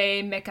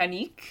Musée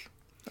Mécanique,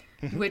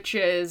 which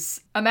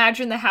is,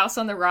 imagine the House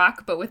on the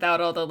Rock, but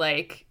without all the,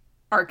 like,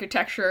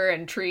 architecture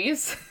and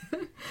trees.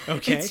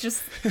 Okay.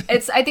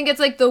 I think it's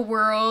like the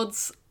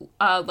world's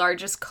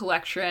largest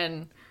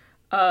collection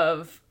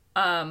of,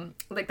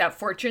 like that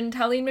fortune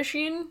telling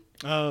machine.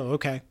 Oh,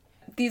 okay.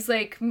 These,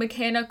 like,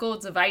 mechanical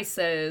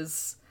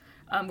devices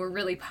were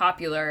really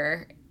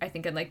popular, I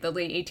think, in like the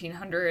late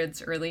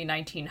 1800s, early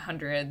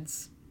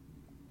 1900s.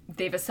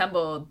 They've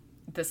assembled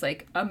this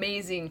like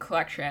amazing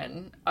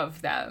collection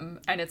of them,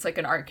 and it's like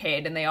an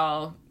arcade, and they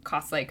all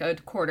cost like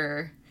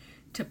 $0.25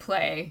 to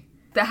play.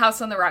 The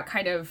House on the Rock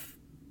kind of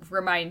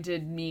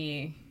reminded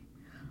me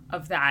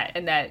of that,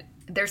 and that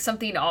there's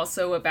something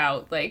also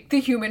about like the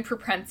human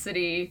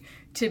propensity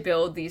to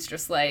build these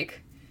just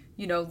like,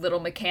 you know, little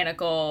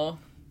mechanical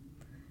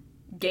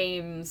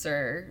games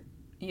or,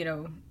 you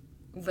know,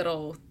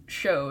 little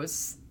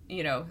shows,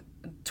 you know,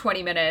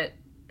 20-minute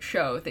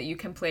show that you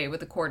can play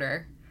with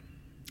 $0.25.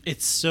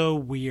 It's so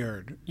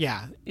weird.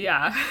 Yeah.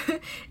 Yeah.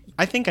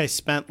 I think I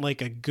spent like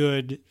a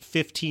good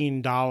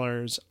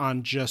 $15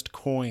 on just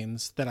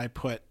coins that I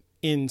put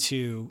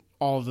into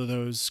all of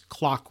those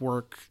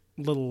clockwork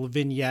little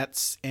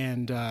vignettes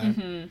and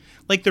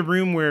like the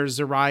room where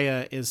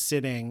Zaraya is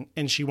sitting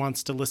and she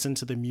wants to listen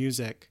to the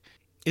music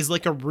is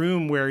like a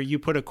room where you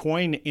put a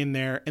coin in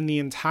there and the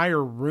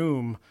entire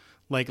room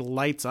like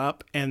lights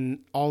up and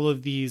all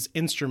of these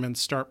instruments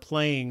start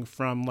playing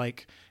from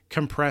like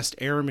compressed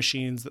air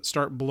machines that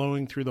start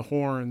blowing through the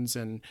horns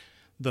and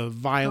the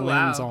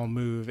violins all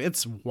move.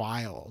 It's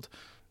wild.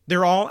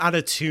 They're all out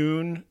of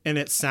tune and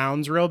it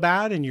sounds real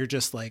bad and you're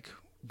just like,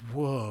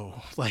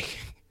 whoa, like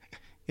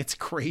it's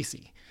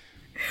crazy.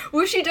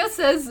 Well, she does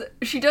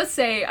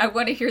say, I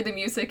want to hear the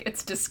music.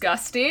 It's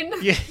disgusting.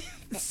 Yeah,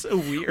 it's so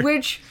weird.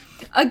 Which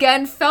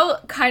again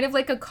felt kind of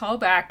like a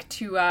callback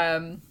to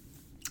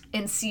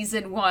in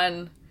season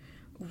 1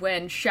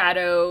 when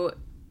Shadow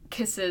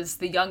kisses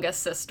the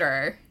youngest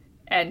sister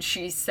and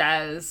she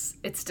says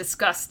it's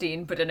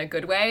disgusting but in a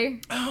good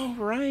way. Oh,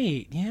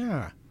 right.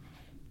 Yeah.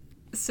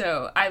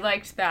 So I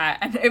liked that,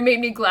 and it made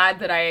me glad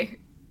that I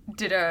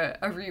did a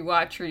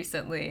rewatch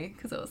recently,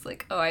 because I was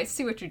like, oh, I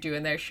see what you're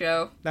doing there,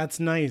 show. That's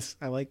nice.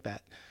 I like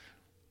that.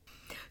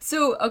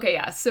 So, okay,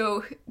 yeah.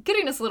 So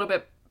getting us a little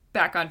bit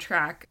back on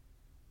track.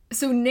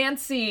 So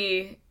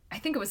Nancy, I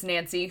think it was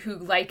Nancy, who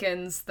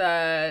likens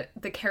the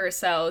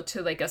carousel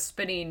to like a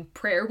spinning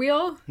prayer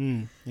wheel.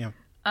 Yeah.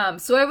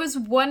 So I was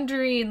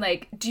wondering,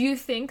 like, do you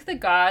think the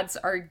gods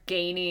are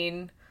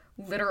gaining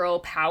literal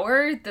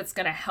power that's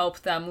going to help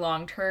them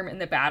long term in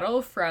the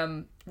battle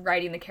from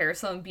riding the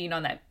carousel and being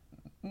on that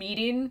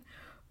meeting?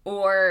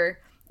 Or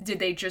did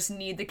they just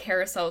need the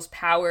carousel's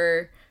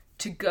power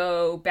to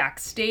go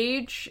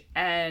backstage,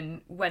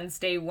 and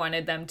Wednesday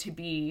wanted them to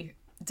be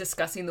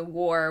discussing the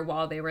war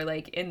while they were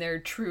like in their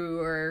true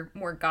or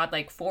more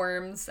godlike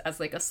forms as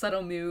like a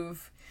subtle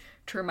move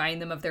to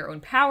remind them of their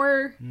own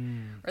power?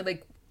 Or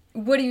like,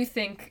 what do you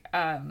think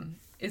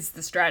is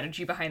the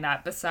strategy behind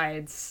that,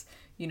 besides,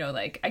 you know,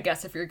 like, I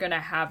guess if you're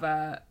gonna have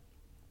a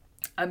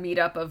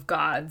meetup of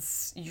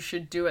gods, you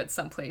should do it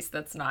someplace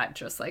that's not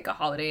just like a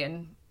Holiday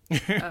Inn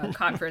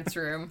conference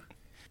room?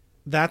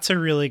 That's a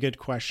really good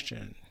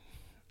question.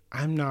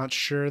 I'm not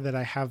sure that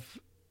I have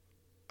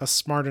a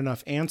smart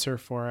enough answer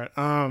for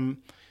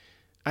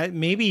it.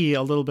 Maybe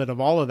a little bit of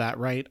all of that,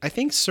 right? I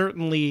think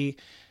certainly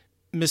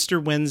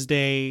Mr.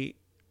 Wednesday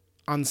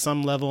on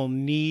some level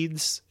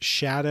needs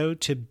Shadow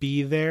to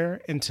be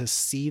there and to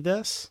see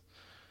this.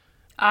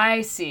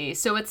 I see.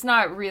 So it's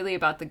not really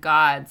about the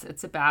gods.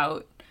 It's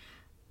about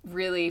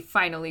really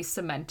finally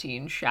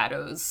cementing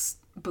Shadow's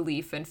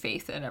belief and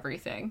faith in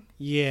everything.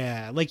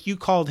 Yeah. Like you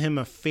called him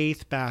a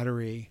faith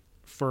battery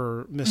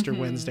for Mr.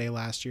 Wednesday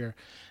last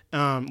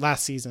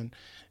season.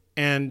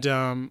 And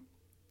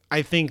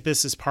I think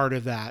this is part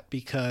of that,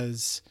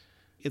 because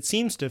it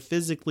seems to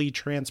physically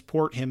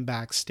transport him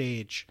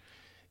backstage,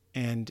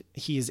 and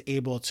he is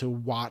able to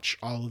watch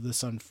all of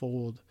this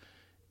unfold.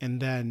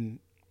 And then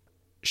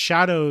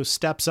Shadow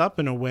steps up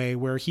in a way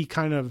where he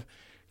kind of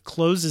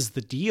closes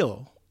the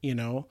deal, you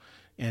know,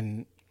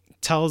 and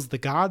tells the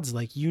gods,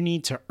 like, you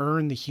need to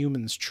earn the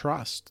humans'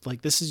 trust.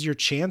 Like, this is your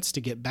chance to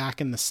get back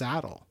in the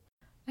saddle.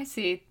 I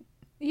see.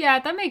 Yeah,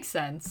 that makes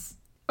sense.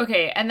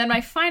 Okay, and then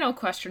my final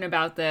question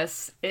about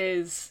this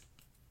is,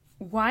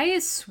 why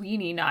is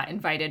Sweeney not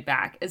invited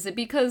back? Is it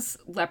because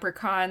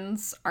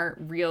leprechauns aren't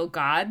real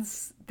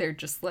gods? They're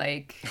just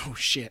like... Oh,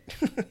 shit.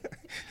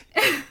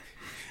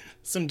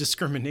 Some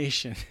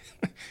discrimination.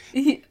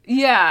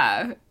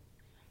 Yeah.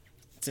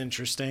 It's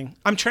interesting.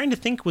 I'm trying to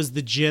think, was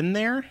the Jinn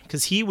there?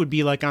 Because he would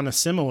be like on a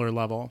similar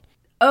level.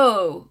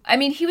 Oh, I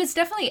mean, he was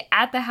definitely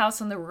at the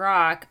House on the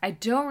Rock. I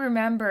don't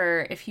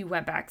remember if he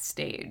went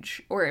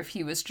backstage or if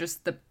he was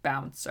just the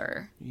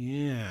bouncer.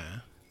 Yeah,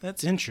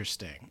 that's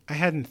interesting. I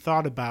hadn't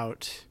thought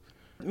about...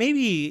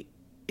 Maybe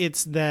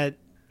it's that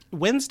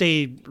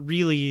Wednesday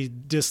really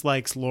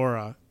dislikes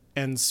Laura,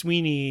 and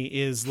Sweeney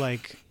is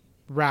like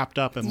wrapped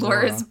up in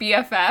Laura's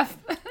Laura. BFF.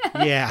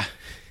 Yeah.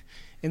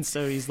 And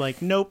so he's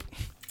like, nope,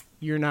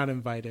 you're not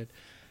invited.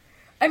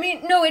 I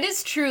mean, no, it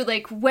is true.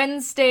 Like,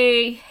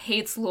 Wednesday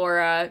hates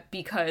Laura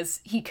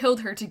because he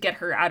killed her to get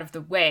her out of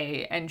the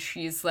way, and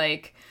she's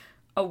like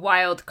a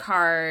wild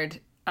card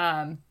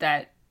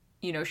that,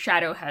 you know,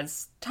 Shadow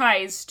has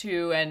ties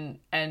to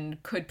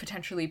and could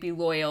potentially be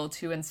loyal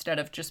to instead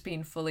of just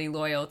being fully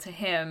loyal to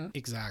him.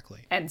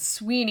 Exactly. And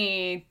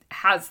Sweeney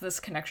has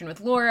this connection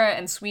with Laura,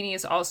 and Sweeney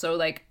is also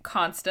like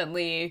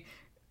constantly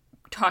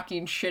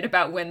talking shit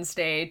about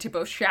Wednesday to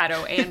both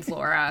Shadow and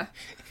Laura.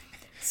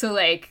 So,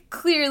 like,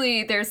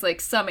 clearly there's, like,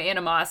 some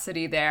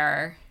animosity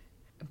there.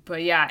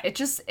 But, yeah,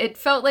 it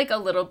felt like a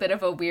little bit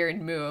of a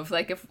weird move.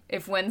 Like,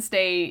 if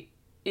Wednesday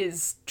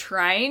is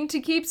trying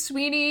to keep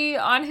Sweeney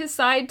on his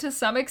side to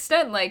some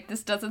extent, like,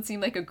 this doesn't seem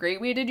like a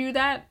great way to do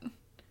that.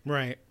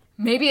 Right.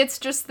 Maybe it's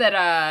just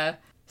that,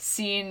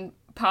 seeing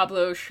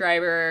Pablo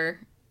Schreiber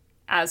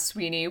as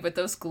Sweeney with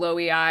those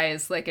glowy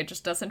eyes, like, it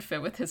just doesn't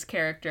fit with his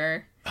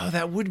character. Oh,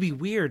 that would be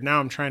weird. Now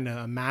I'm trying to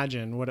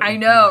imagine what it I would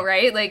know, be like.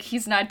 right? Like,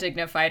 he's not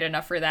dignified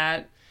enough for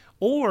that.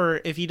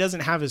 Or if he doesn't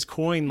have his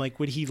coin, like,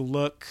 would he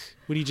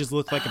just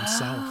look like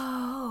himself?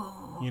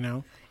 Oh. You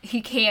know?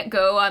 He can't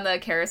go on the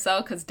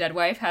carousel because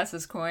Deadwife has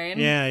his coin.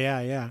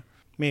 Yeah.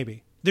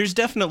 Maybe. There's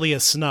definitely a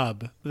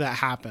snub that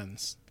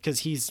happens because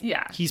he's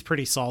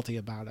pretty salty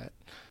about it.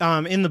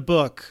 In the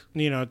book,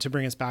 you know, to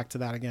bring us back to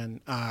that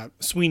again,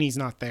 Sweeney's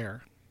not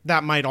there.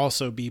 That might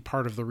also be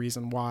part of the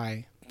reason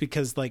why.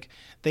 Because, like,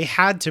 they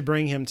had to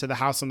bring him to the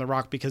House on the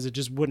Rock because it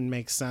just wouldn't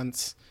make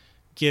sense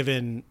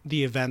given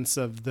the events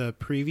of the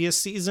previous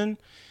season.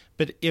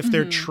 But if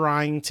they're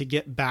trying to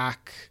get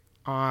back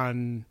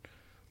on,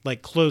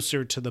 like,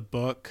 closer to the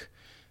book,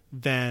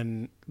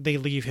 then they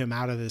leave him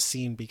out of this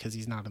scene because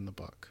he's not in the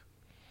book.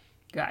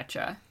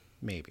 Gotcha.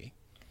 Maybe.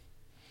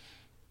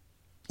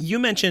 You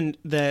mentioned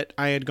that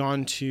I had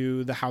gone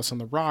to the House on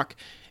the Rock.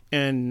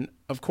 And,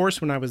 of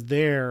course, when I was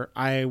there,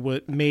 I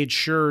made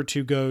sure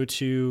to go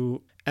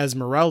to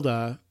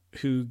Esmeralda,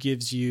 who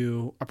gives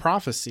you a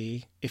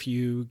prophecy if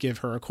you give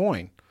her a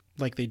coin,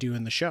 like they do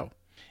in the show.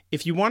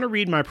 If you want to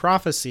read my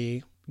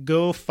prophecy,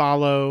 go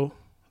follow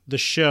the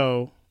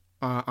show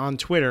on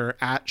Twitter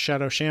at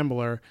Shadow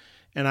Shambler,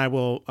 and I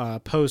will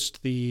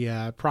post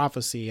the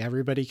prophecy.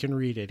 Everybody can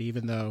read it,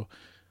 even though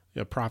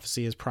the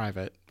prophecy is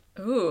private.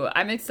 Ooh,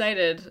 I'm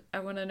excited. I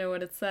want to know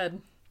what it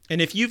said. And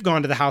if you've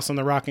gone to the House on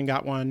the Rock and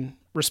got one,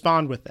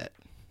 respond with it.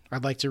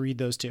 I'd like to read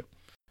those too.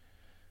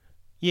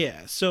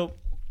 Yeah, so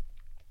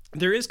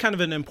there is kind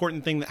of an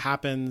important thing that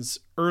happens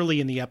early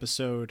in the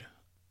episode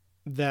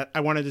that I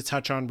wanted to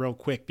touch on real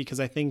quick because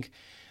I think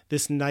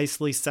this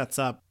nicely sets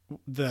up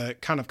the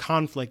kind of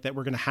conflict that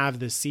we're going to have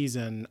this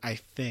season, I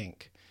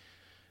think.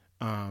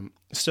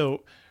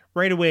 So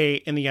right away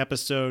in the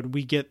episode,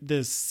 we get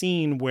this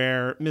scene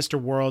where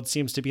Mr. World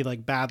seems to be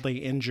like badly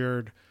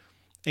injured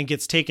and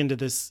gets taken to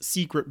this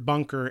secret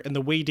bunker. And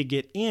the way to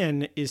get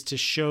in is to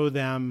show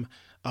them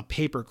a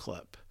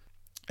paperclip.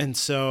 And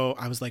so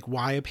I was like,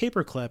 why a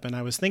paperclip? And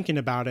I was thinking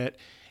about it.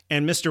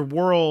 And Mr.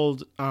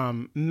 World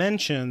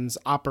mentions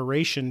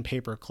Operation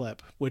Paperclip,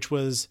 which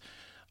was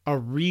a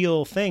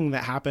real thing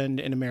that happened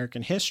in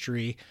American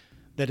history.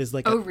 That is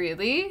like,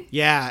 really?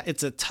 Yeah,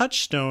 it's a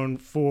touchstone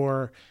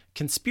for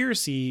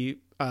conspiracy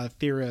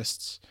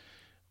theorists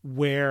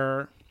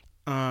where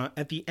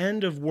at the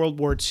end of World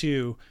War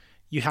II,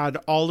 you had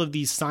all of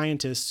these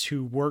scientists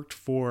who worked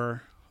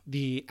for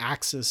the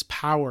Axis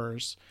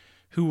powers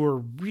who were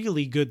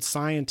really good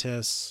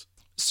scientists.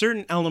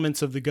 Certain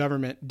elements of the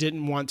government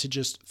didn't want to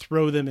just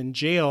throw them in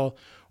jail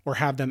or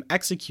have them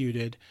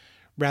executed.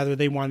 Rather,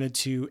 they wanted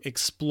to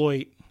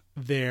exploit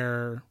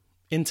their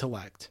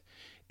intellect.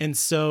 And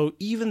so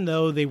even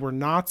though they were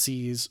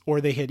Nazis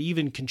or they had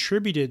even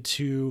contributed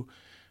to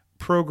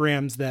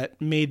programs that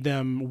made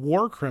them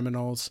war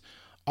criminals,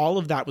 all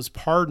of that was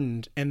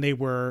pardoned and they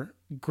were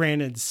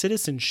granted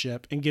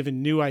citizenship and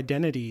given new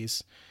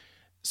identities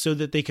so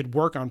that they could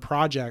work on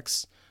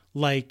projects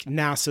like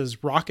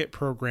NASA's rocket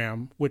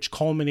program, which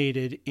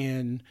culminated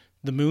in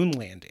the moon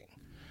landing.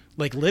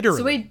 Like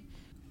literally. So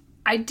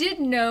I did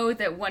know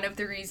that one of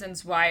the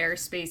reasons why our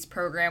space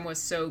program was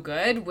so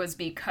good was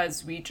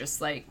because we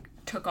just like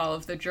took all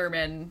of the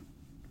German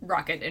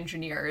rocket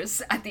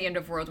engineers at the end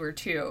of World War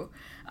II.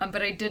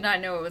 But I did not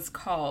know it was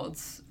called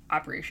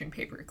Operation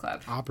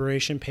Paperclip.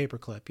 Operation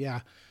Paperclip,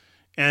 yeah.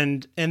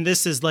 And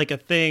this is like a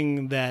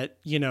thing that,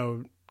 you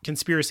know,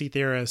 conspiracy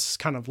theorists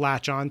kind of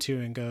latch onto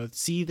and go,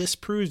 see, this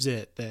proves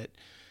it, that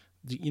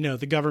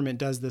the government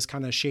does this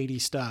kind of shady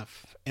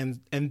stuff, and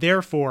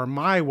therefore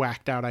my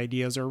whacked out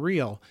ideas are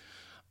real.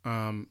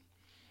 And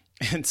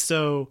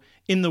so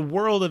in the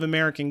world of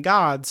American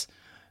Gods,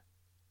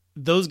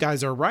 those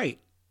guys are right,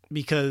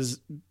 because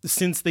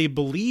since they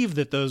believe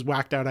that those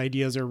whacked out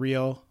ideas are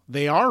real,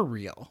 they are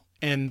real.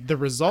 And the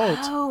result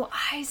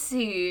I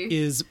see.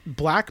 is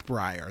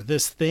Blackbriar,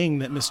 this thing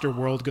that Mr.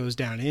 World goes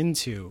down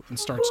into and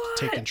starts to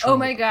take control. Oh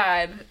my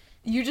God.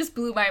 You just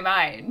blew my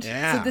mind.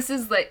 Yeah. So this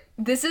is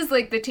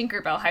like the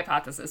Tinkerbell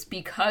hypothesis,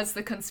 because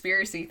the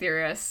conspiracy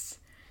theorists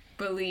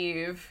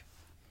believe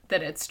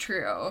that it's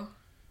true.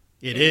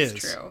 It is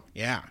true.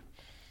 Yeah.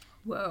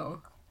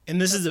 Whoa. And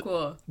this That's is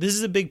cool. This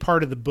is a big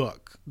part of the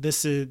book.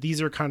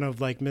 These are kind of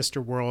like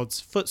Mr. World's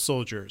foot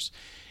soldiers.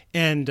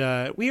 And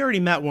we already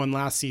met one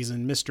last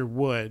season, Mr.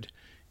 Wood.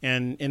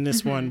 And in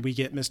this one, we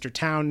get Mr.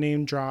 Town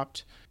name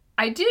dropped.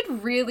 I did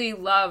really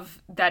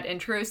love that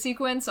intro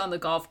sequence on the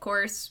golf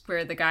course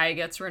where the guy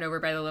gets run over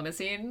by the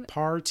limousine.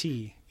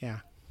 Party. Yeah.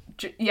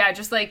 Yeah,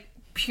 just like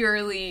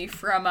purely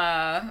from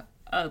a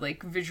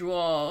like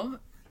visual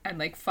and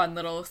like fun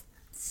little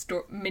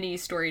mini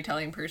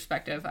storytelling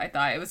perspective. I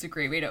thought it was a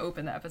great way to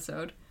open the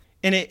episode.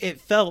 And it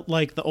felt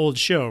like the old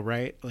show,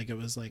 right? Like it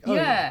was like, oh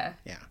yeah.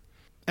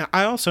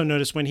 I also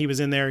noticed when he was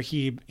in there,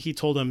 he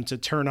told him to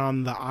turn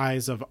on the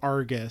eyes of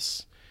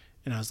Argus.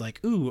 And I was like,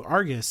 ooh,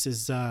 Argus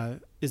is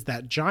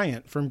that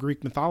giant from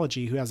Greek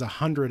mythology who has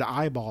 100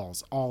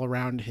 eyeballs all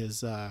around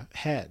his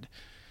head.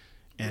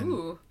 And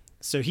ooh.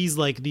 So he's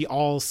like the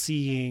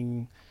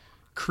all-seeing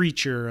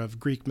creature of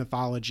Greek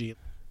mythology.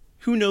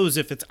 Who knows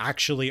if it's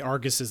actually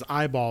Argus's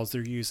eyeballs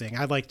they're using?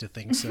 I'd like to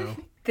think so.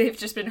 They've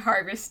just been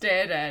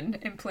harvested and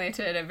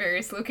implanted at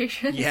various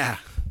locations. Yeah.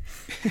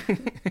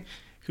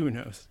 Who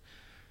knows?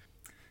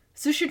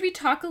 So should we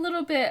talk a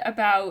little bit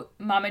about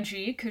Mama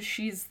G, because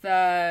she's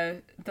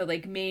the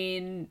like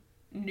main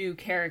new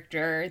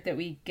character that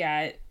we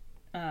get,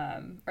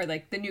 or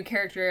like the new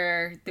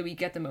character that we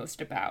get the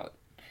most about.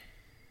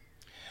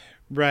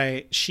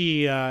 Right.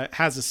 She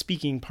has a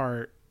speaking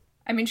part.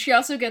 I mean, she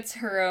also gets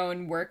her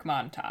own work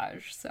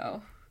montage,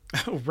 so.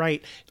 Oh,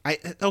 right.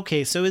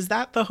 Okay, so is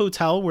that the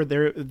hotel where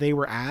they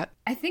were at?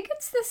 I think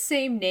it's the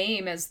same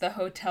name as the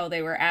hotel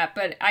they were at,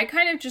 but I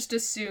kind of just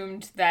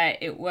assumed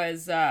that it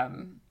was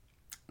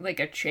like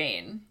a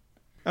chain.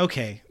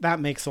 Okay, that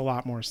makes a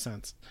lot more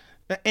sense.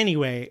 But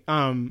anyway,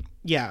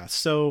 yeah,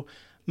 so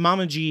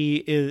Mama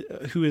G,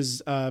 who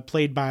is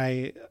played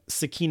by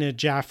Sakina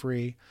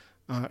Jaffrey,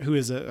 who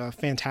is a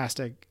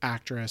fantastic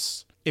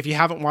actress. If you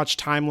haven't watched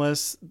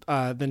Timeless,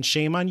 then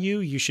shame on you.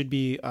 You should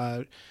be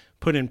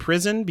put in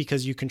prison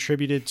because you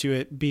contributed to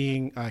it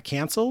being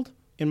canceled,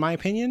 in my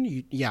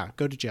opinion.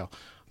 Go to jail.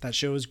 That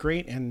show is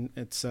great, and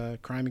it's a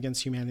crime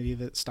against humanity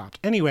that stopped.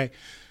 Anyway,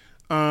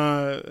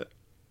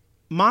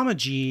 Mama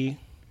G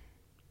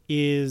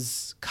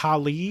is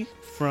Kali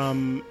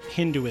from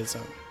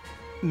Hinduism.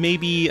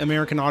 Maybe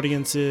American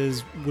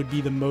audiences would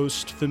be the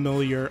most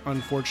familiar,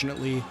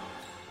 unfortunately,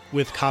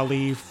 with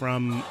Kali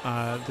from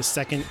the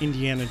second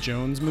Indiana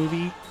Jones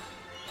movie,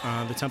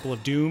 The Temple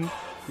of Doom,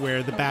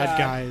 where the bad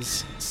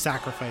guys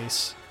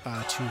sacrifice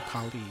to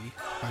Kali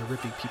by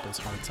ripping people's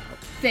hearts out.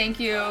 Thank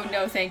you.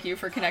 No, thank you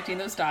for connecting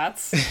those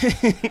dots.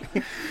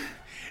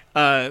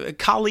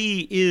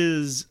 Kali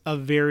is a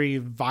very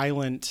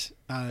violent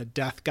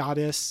death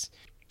goddess.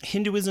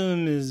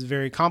 Hinduism is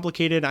very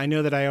complicated. I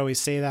know that I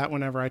always say that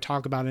whenever I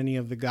talk about any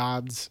of the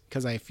gods,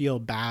 because I feel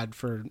bad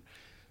for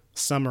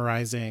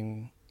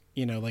summarizing,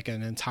 like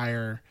an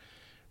entire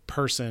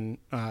person,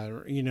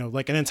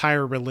 like an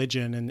entire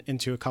religion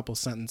into a couple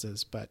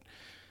sentences. But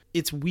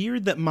it's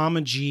weird that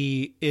Mama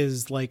G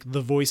is like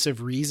the voice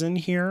of reason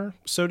here,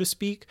 so to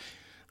speak,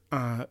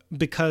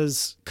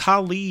 because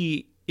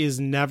Kali is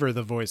never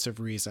the voice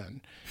of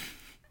reason.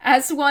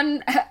 As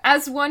one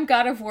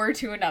god of war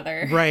to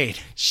another.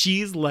 Right.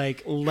 She's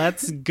like,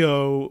 let's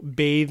go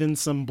bathe in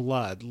some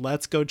blood.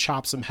 Let's go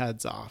chop some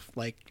heads off.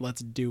 Like,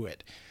 let's do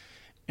it.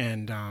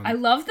 And I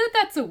love that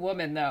that's a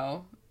woman,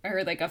 though,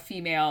 or like a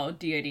female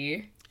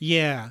deity.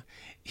 Yeah.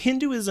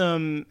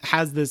 Hinduism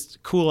has this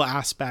cool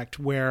aspect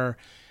where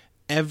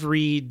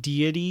every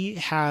deity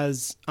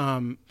has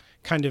kind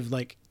of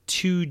like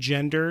two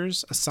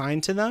genders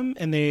assigned to them,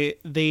 and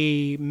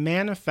they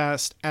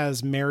manifest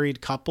as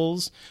married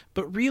couples,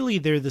 but really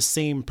they're the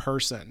same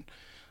person.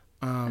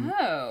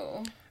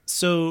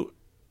 So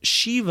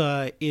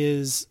Shiva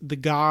is the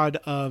god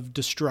of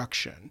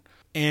destruction,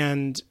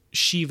 and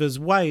Shiva's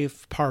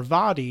wife,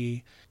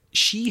 Parvati,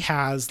 she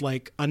has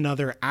like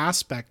another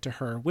aspect to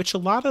her, which a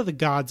lot of the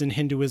gods in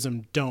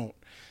Hinduism don't.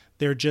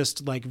 They're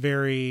just like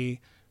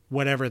very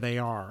whatever they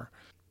are.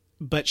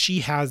 But she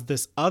has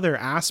this other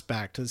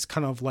aspect. It's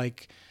kind of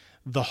like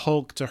the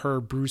Hulk to her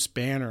Bruce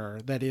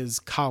Banner, that is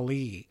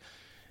Kali.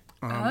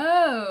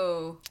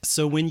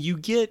 So when you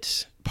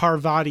get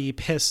Parvati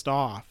pissed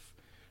off,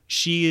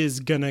 she is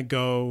going to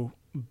go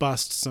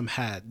bust some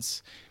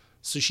heads.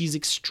 So she's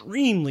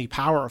extremely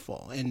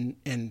powerful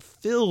and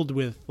filled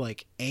with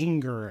like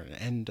anger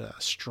and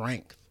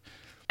strength.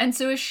 And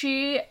so is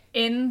she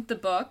in the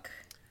book?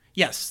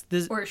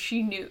 Yes. Or is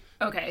she new?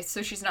 Okay,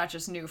 so she's not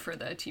just new for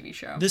the TV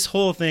show. This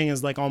whole thing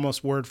is like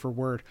almost word for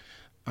word,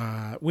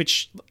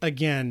 which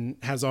again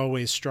has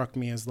always struck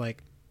me as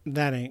like,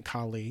 that ain't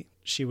Kali.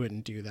 She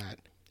wouldn't do that.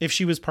 If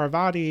she was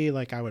Parvati,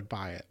 like I would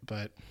buy it,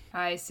 but.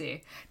 I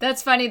see.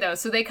 That's funny though.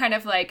 So they kind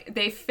of like,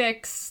 they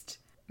fixed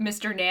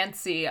Mr.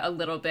 Nancy a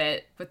little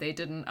bit, but they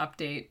didn't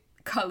update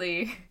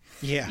Kali.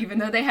 Yeah. Even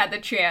though they had the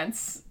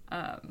chance.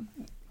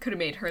 Could have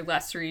made her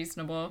less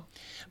reasonable.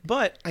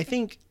 But I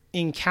think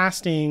in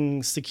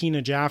casting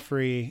Sakina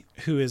Jaffrey,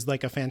 who is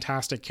like a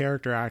fantastic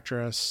character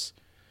actress,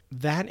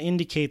 that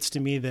indicates to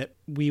me that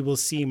we will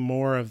see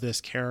more of this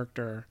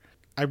character.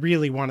 I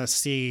really want to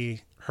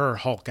see her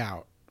Hulk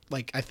out.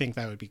 Like, I think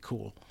that would be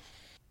cool.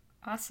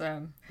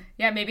 Awesome.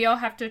 Yeah, maybe I'll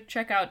have to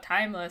check out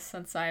Timeless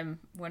since I'm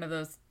one of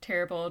those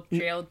terrible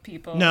jailed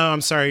people. No, I'm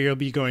sorry. You'll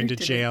be going to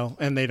jail,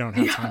 and they don't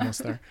have Timeless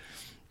there.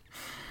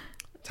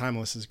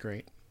 Timeless is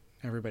great.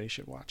 Everybody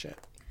should watch it.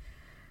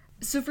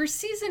 So for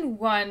season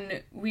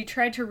 1, we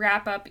tried to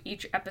wrap up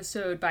each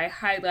episode by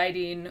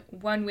highlighting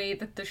one way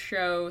that the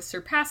show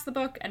surpassed the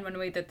book and one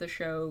way that the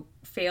show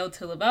failed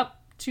to live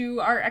up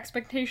to our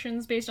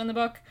expectations based on the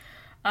book.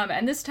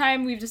 And this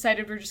time we've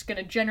decided we're just going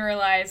to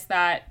generalize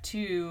that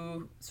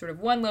to sort of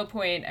one low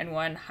point and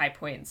one high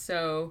point.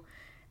 So,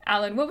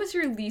 Alan, what was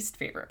your least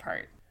favorite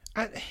part?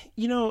 I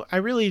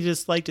really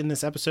just liked in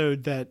this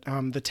episode that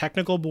the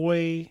technical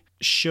boy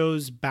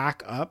shows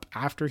back up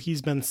after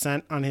he's been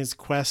sent on his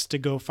quest to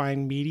go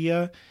find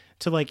media,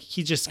 to like,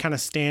 he's just kind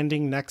of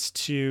standing next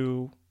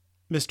to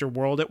Mr.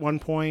 World at one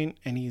point,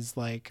 and he's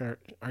like,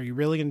 are you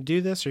really going to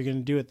do this? Are you going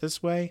to do it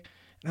this way?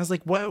 And I was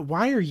like, what?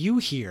 Why are you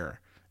here?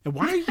 And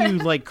why are you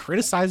like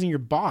criticizing your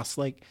boss?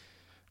 Like,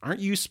 aren't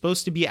you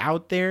supposed to be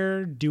out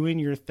there doing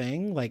your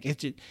thing? Like,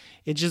 it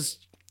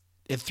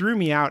threw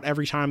me out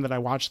every time that I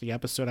watched the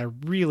episode. I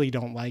really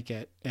don't like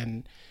it.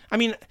 And I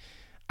mean,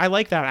 I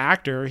like that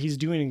actor. He's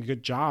doing a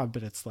good job,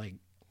 but it's like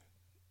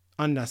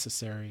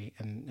unnecessary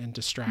and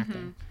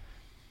distracting.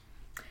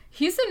 Mm-hmm.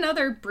 He's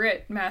another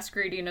Brit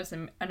masquerading as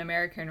an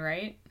American,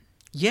 right?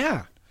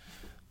 Yeah.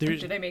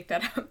 Did I make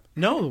that up?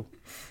 No,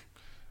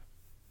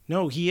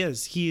 he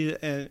is.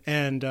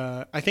 And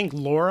I think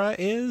Laura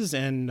is,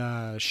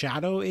 and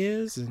Shadow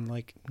is, and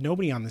like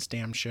nobody on this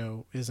damn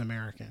show is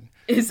American.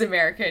 Is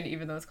American,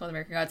 even though it's called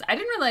American Gods. I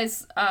didn't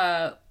realize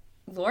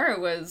Laura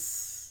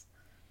was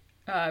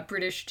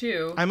British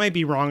too. I might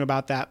be wrong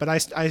about that, but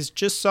I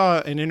just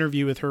saw an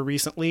interview with her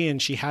recently, and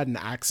she had an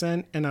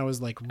accent, and I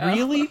was like,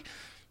 really? Oh.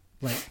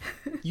 Like,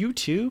 you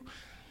too?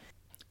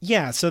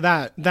 Yeah, so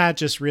that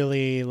just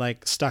really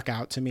like stuck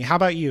out to me. How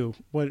about you?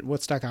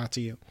 What stuck out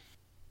to you?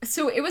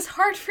 So it was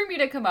hard for me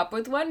to come up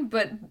with one,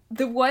 but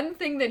the one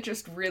thing that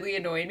just really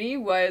annoyed me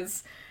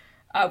was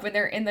when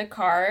they're in the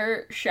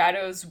car,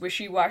 Shadow's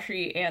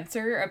wishy-washy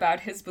answer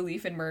about his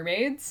belief in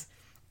mermaids.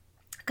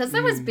 Because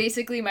that was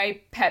basically my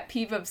pet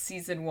peeve of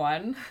season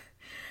 1.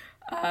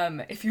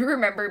 If you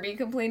remember me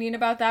complaining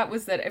about that,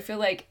 was that I feel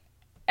like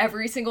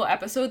every single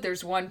episode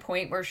there's one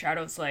point where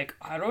Shadow's like,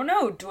 I don't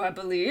know, do I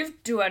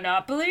believe? Do I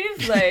not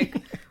believe? Like...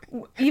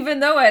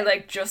 even though I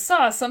like just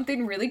saw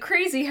something really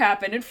crazy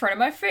happen in front of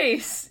my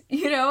face,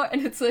 you know?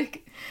 And it's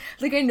like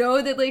I know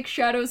that like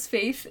Shadow's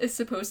faith is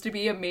supposed to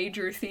be a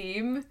major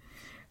theme.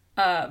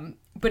 But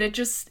it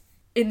just,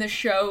 in the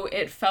show,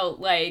 it felt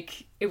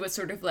like it was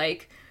sort of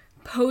like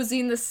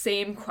posing the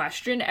same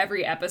question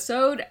every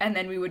episode. And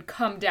then we would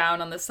come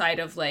down on the side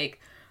of like,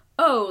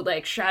 oh,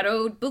 like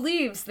Shadow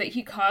believes that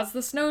he caused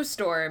the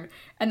snowstorm.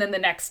 And then the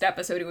next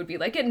episode it would be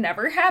like, it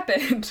never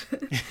happened.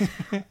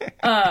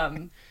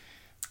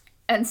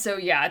 And so,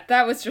 yeah,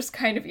 that was just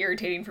kind of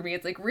irritating for me.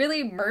 It's like,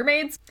 really?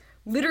 Mermaids?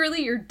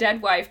 Literally, your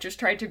dead wife just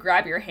tried to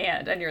grab your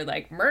hand, and you're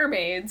like,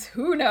 mermaids?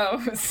 Who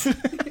knows?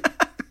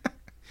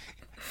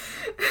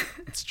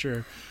 It's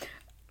true.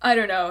 I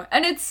don't know.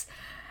 And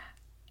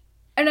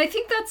I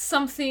think that's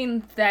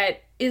something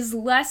that is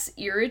less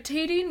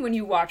irritating when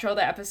you watch all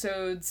the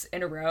episodes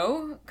in a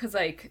row. Because,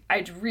 like,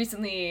 I'd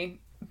recently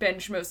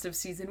binged most of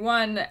season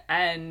 1,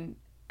 and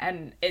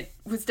it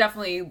was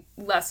definitely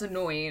less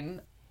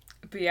annoying.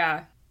 But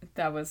yeah,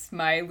 that was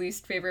my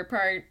least favorite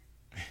part.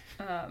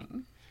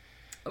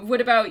 What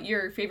about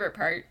your favorite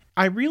part?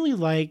 I really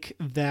like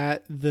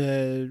that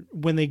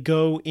when they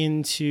go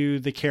into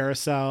the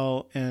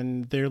carousel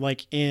and they're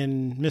like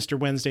in Mr.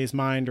 Wednesday's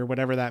mind or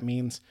whatever that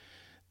means,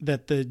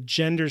 that the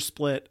gender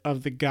split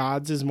of the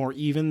gods is more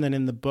even than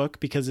in the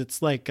book, because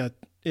it's like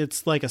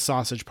a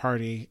sausage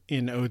party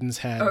in Odin's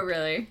head. Oh,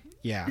 really?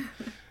 Yeah.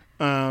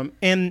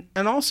 And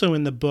also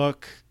in the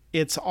book,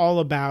 it's all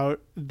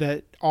about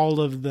that all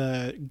of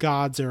the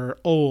gods are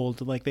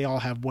old, like they all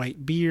have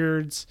white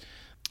beards.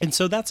 And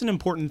so that's an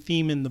important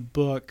theme in the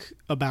book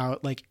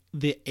about like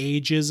the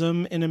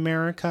ageism in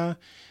America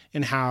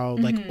and how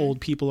like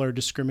old people are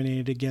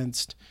discriminated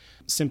against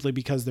simply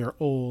because they're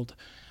old.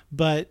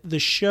 But the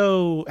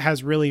show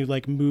has really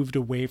like moved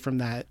away from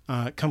that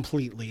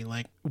completely,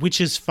 like, which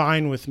is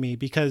fine with me,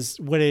 because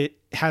what it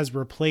has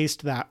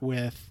replaced that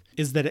with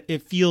is that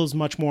it feels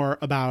much more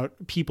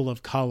about people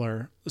of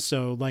color.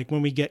 So like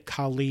when we get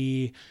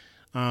Kali,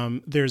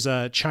 There's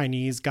a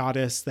Chinese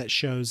goddess that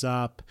shows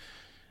up,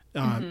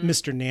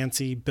 Mr.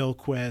 Nancy,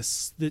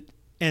 Bilquis,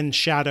 and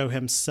Shadow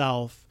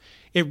himself.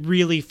 It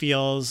really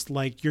feels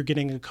like you're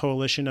getting a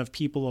coalition of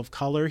people of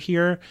color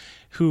here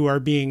who are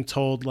being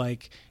told,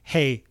 like,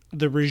 hey,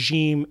 the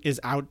regime is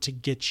out to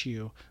get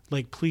you.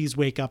 Like, please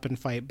wake up and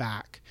fight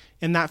back.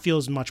 And that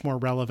feels much more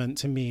relevant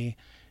to me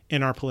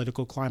in our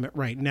political climate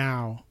right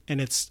now.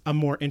 And it's a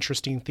more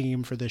interesting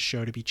theme for this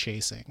show to be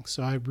chasing.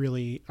 So I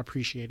really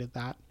appreciated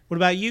that. What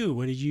about you?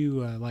 What did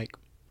you like?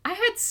 I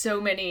had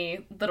so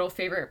many little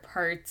favorite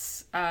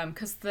parts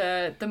because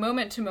the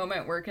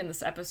moment-to-moment work in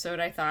this episode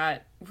I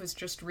thought was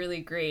just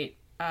really great.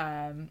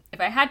 If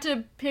I had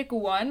to pick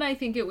one, I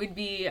think it would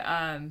be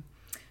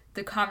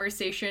the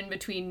conversation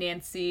between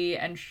Nancy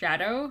and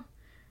Shadow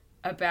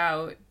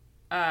about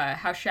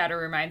how Shadow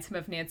reminds him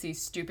of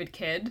Nancy's stupid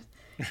kid.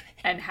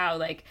 And how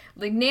like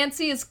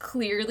Nancy is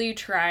clearly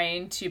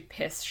trying to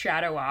piss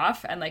Shadow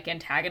off and like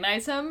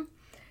antagonize him,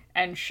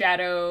 and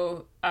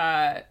Shadow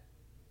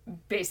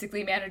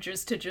basically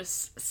manages to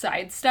just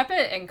sidestep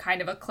it in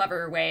kind of a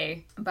clever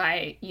way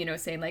by, you know,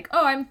 saying like,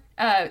 oh,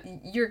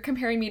 you're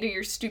comparing me to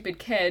your stupid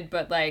kid,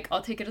 but like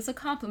I'll take it as a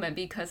compliment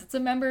because it's a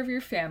member of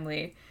your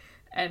family.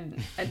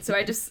 And so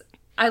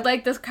I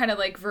like this kind of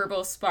like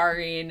verbal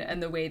sparring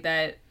and the way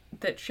that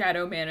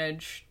Shadow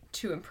managed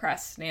to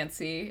impress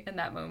Nancy in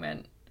that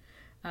moment.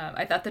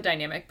 I thought the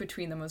dynamic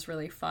between them was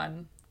really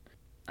fun.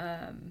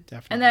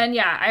 Definitely. And then,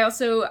 yeah,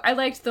 I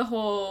liked the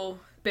whole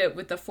bit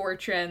with the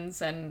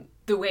fortunes and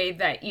the way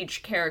that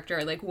each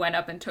character like went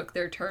up and took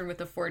their turn with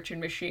the fortune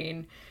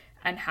machine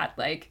and had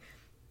like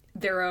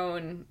their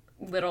own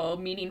little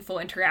meaningful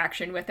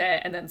interaction with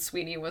it. And then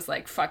Sweeney was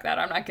like, fuck that,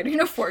 I'm not getting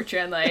a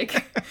fortune.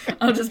 Like,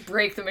 I'll just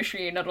break the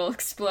machine, it'll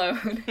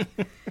explode.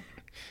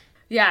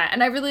 Yeah,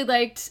 and I really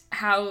liked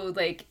how,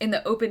 like, in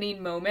the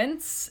opening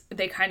moments,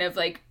 they kind of,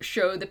 like,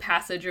 show the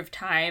passage of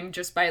time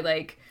just by,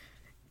 like,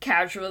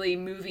 casually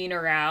moving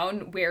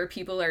around where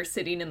people are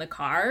sitting in the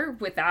car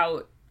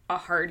without a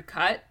hard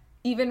cut,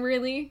 even,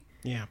 really.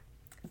 Yeah.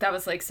 That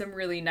was, like, some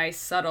really nice,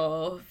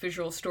 subtle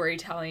visual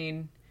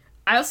storytelling.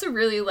 I also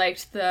really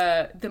liked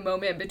the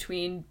moment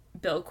between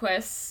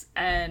Bilquis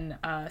and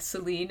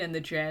Celine and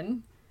the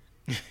Djinn.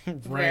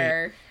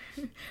 Right.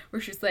 Where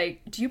she's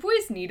like, do you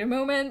boys need a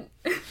moment?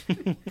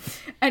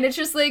 And it's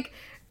just like,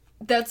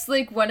 that's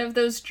like one of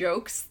those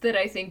jokes that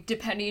I think,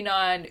 depending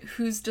on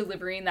who's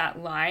delivering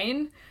that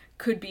line,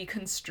 could be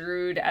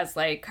construed as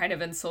like kind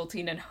of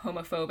insulting and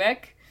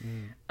homophobic.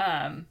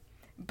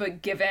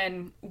 But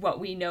given what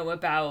we know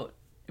about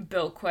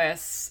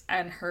Bilquis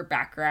and her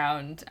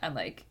background and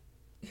like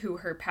who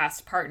her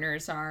past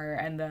partners are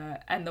and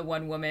the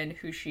one woman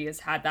who she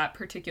has had that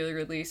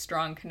particularly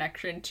strong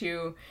connection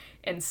to,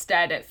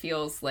 instead it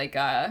feels like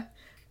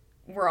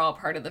we're all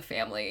part of the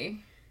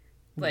family,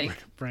 like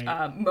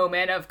right.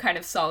 Moment of kind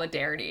of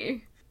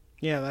solidarity.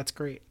 Yeah, that's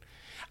great.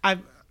 I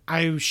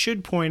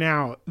should point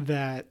out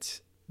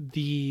that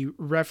the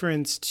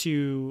reference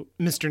to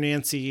Mr.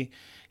 Nancy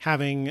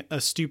having a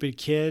stupid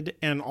kid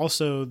and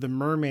also the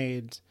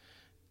mermaid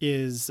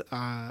is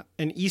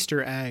an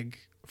Easter egg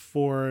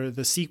for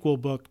the sequel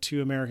book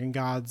to American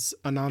Gods,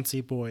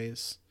 Anansi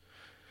Boys.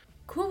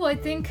 Cool. Well, I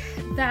think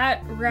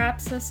that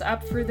wraps us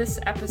up for this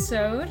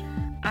episode.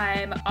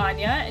 I'm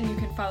Anya, and you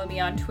can follow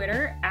me on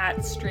Twitter at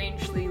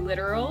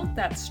StrangelyLiteral.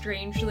 That's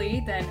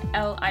strangely, then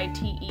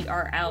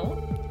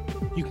LITERL.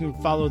 You can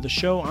follow the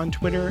show on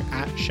Twitter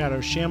at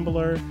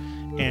ShadowShambler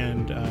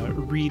and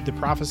read the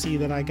prophecy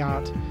that I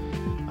got.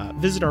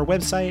 Visit our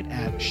website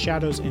at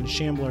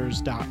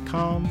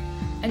shadowsandshamblers.com.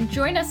 And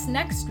join us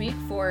next week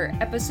for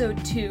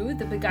episode 2,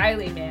 The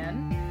Beguiling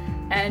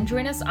Man. And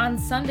join us on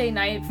Sunday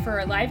night for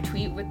a live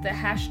tweet with the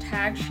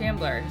hashtag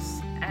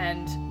Shamblers.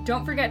 And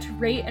don't forget to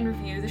rate and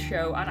review the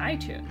show on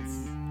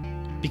iTunes.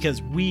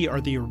 Because we are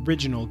the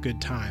original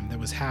good time that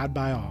was had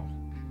by all.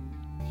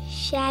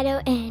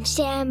 Shadow and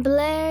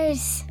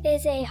Shamblers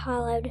is a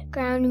Hollowed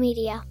Ground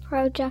Media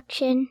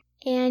production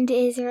and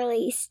is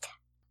released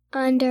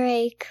under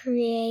a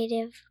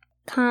Creative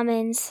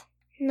Commons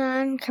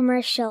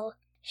non-commercial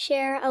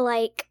share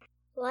alike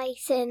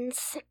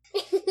license.